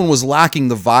thought this one was lacking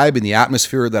the vibe and the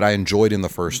atmosphere that I enjoyed in the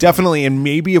first one. Definitely, and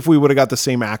maybe if we would have got the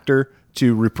same actor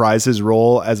to reprise his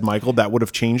role as Michael, that would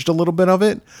have changed a little bit of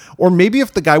it. Or maybe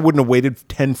if the guy wouldn't have waited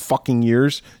 10 fucking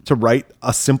years to write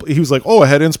a simple, he was like, oh, I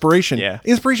had inspiration. Yeah.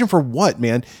 Inspiration for what,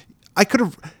 man? I could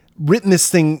have written this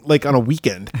thing like on a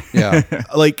weekend. Yeah.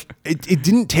 Like it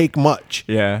didn't take much.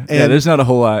 yeah, And there's not a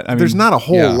whole lot. I mean, there's not a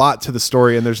whole Yeah. lot to the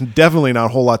story, and there's definitely not a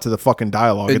whole lot to the fucking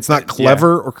dialogue. It's not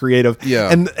clever or creative.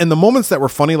 Yeah. And the moments that were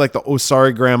funny, like the "Oh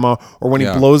sorry, Grandma," or when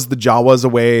Yeah. he blows the Jawas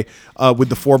away with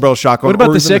the 4-barrel shotgun. What about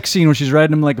or the even- sex scene where she's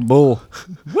riding him like a bull?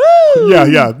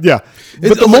 Yeah.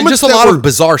 But the moments just a lot of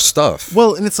bizarre stuff.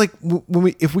 Well, and it's like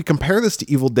if we compare this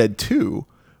to Evil Dead 2,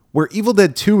 where Evil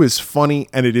Dead 2 is funny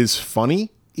and it is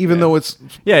funny, even though it's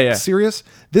Yeah. serious,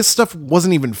 this stuff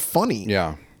wasn't even funny.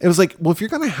 Yeah. It was like, well, if you're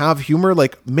gonna have humor,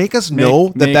 like make us know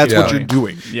that make that's it what funny. you're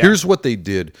doing. Yeah. Here's what they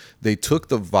did. They took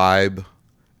the vibe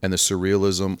and the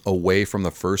surrealism away from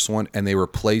the first one and they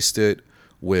replaced it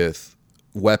with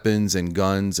weapons and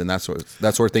guns and that sort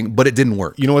of thing, but it didn't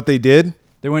work. You know what they did?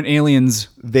 They went aliens.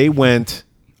 They went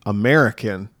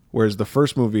American, whereas the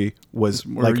first movie was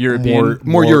like European.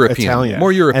 More European. Italian.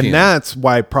 More European. And that's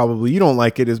why probably you don't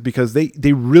like it, is because they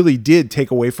really did take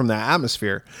away from that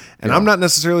atmosphere. And I'm not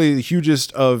necessarily the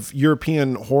hugest of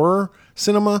European horror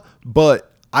cinema,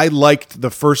 but I liked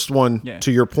the first one, Yeah.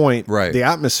 to your point, Right. the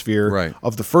atmosphere Right.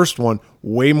 of the first one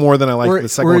way more than I liked Or- the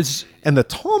second or one. it's- And the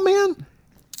tall man,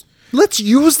 let's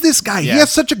use this guy. He Yeah. has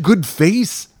such a good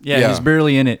face. Yeah, Yeah. he's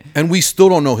barely in it. And we still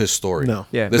don't know his story. No.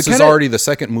 Yeah, This but is kinda- already the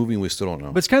second movie we still don't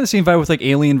know. But it's kind of the same vibe with like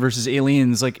Alien versus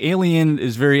Aliens. Like Alien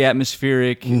is very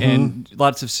atmospheric and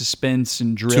lots of suspense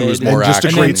and dread. Two is more And just a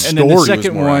action. great And then the story.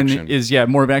 second more one action. is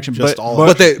more of action. Just but, all-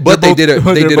 But they they're did it.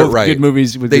 They they're did it both right. Good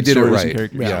movies with they good did it stories right. and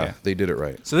characters. Yeah, they did it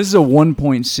right. So this is a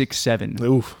 1.67.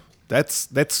 Oof.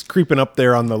 That's creeping up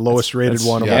there on the lowest rated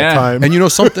one of all yeah. time. And you know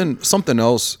something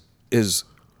else is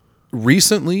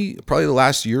recently, probably the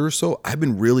last year or so, I've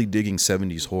been really digging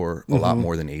 70s horror a lot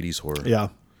more than 80s horror. yeah.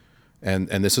 And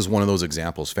this is one of those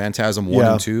examples. Phantasm 1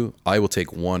 Yeah. and 2, I will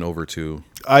take 1 over 2.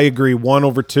 I agree.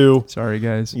 1/2. Sorry,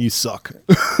 guys. You suck.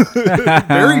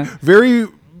 very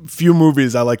few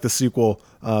movies I like the sequel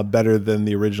better than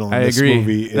the original. And I this agree.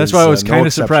 Movie That's is, why I was no kind of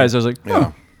exception. surprised. I was like,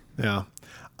 Yeah. Yeah.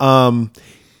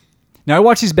 Now Now I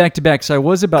watched these back to back, so I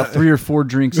was about 3 or 4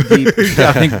 drinks deep.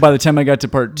 I think by the time I got to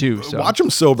part 2. So. Watch them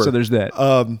sober. So there's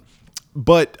that.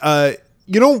 But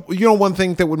you know, one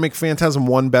thing that would make Phantasm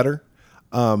 1 better,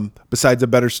 besides a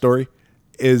better story,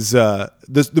 is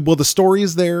the story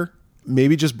is there.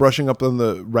 Maybe just brushing up on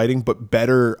the writing, but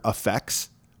better effects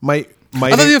might.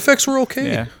 I thought the effects were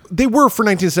okay. Yeah. They were for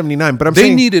 1979, but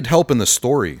They needed help in the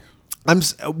story. and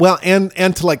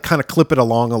to like kind of clip it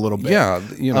along a little bit. Yeah,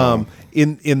 you know.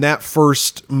 In that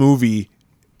first movie,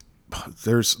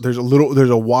 there's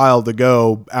a while to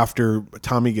go after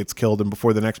Tommy gets killed and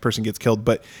before the next person gets killed,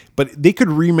 but they could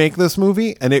remake this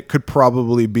movie and it could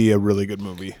probably be a really good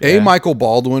movie. Michael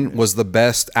Baldwin was the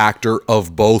best actor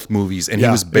of both movies, and he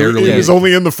was barely. He was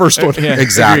only in the first one. Yeah.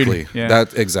 Exactly. Agreed. Yeah.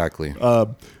 That exactly.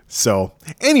 So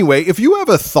anyway, if you have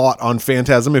a thought on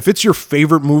Phantasm, if it's your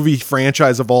favorite movie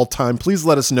franchise of all time, please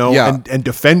let us know and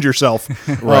defend yourself.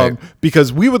 Right.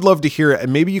 Because we would love to hear it.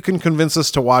 And maybe you can convince us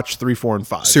to watch 3, 4, and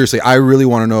 5. Seriously, I really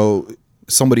want to know,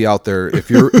 somebody out there, if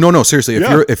you're seriously,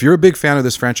 if you're a big fan of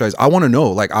this franchise, I want to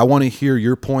know. Like, I want to hear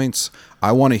your points.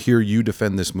 I want to hear you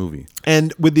defend this movie.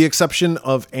 And with the exception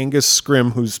of Angus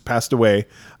Scrimm, who's passed away,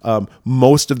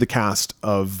 most of the cast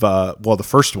of the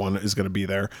first one is going to be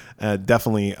there.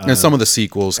 Definitely, And some of the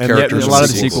sequels, and characters, a from lot of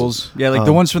the the sequels. Yeah, like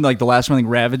the ones from like the last one,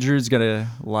 like Ravagers, got a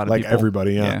lot of like people.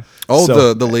 everybody. Yeah. Oh,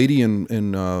 So- the lady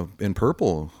in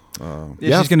purple.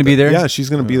 Yeah, she's going to be there. Yeah,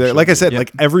 she's going to be there. Like I said,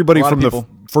 like everybody A lot from of the people.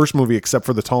 first movie except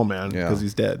for the tall man Yeah. because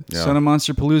he's dead. Yeah. Son of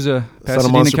Monster Palooza, Son of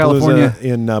Pasadena, Monster California.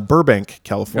 Palooza in Burbank,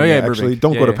 California. Oh, yeah, Actually, Burbank.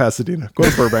 don't Yeah, go to yeah. Pasadena. Go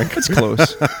to Burbank. It's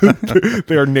close.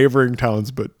 They are neighboring towns,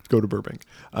 but go to Burbank.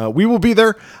 We will be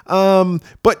there.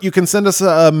 But you can send us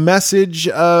a message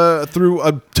through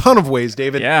a ton of ways,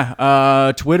 David.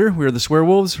 Yeah, Twitter, we're the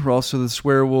Swearwolves. We're also the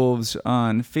Swearwolves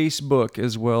on Facebook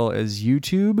as well as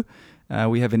YouTube.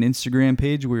 We have an Instagram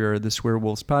page. We are the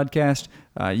Swearwolves Podcast.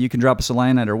 You can drop us a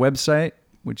line at our website,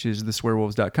 which is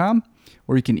theswearwolves.com,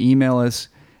 or you can email us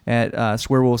at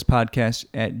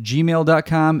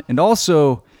swearwolvespodcast@gmail.com. And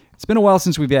also, it's been a while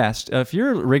since we've asked. If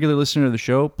you're a regular listener to the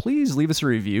show, please leave us a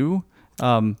review.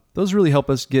 Those really help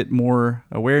us get more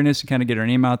awareness and kind of get our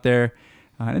name out there.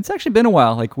 And it's actually been a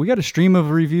while. Like, we got a stream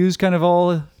of reviews kind of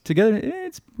all together.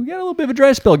 We got a little bit of a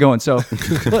dry spell going. So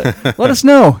let us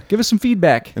know. Give us some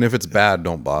feedback. And if it's bad,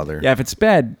 don't bother. Yeah, if it's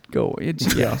bad, go.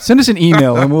 Send us an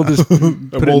email and we'll just put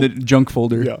it in the junk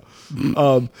folder. Yeah.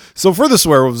 So for the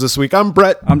Swearwolves this week, I'm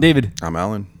Brett. I'm David. I'm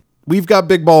Alan. We've got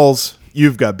big balls.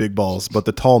 You've got big balls, but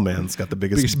the tall man's got the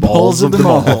biggest balls of them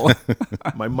all.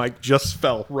 My mic just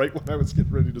fell right when I was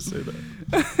getting ready to say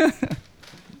that.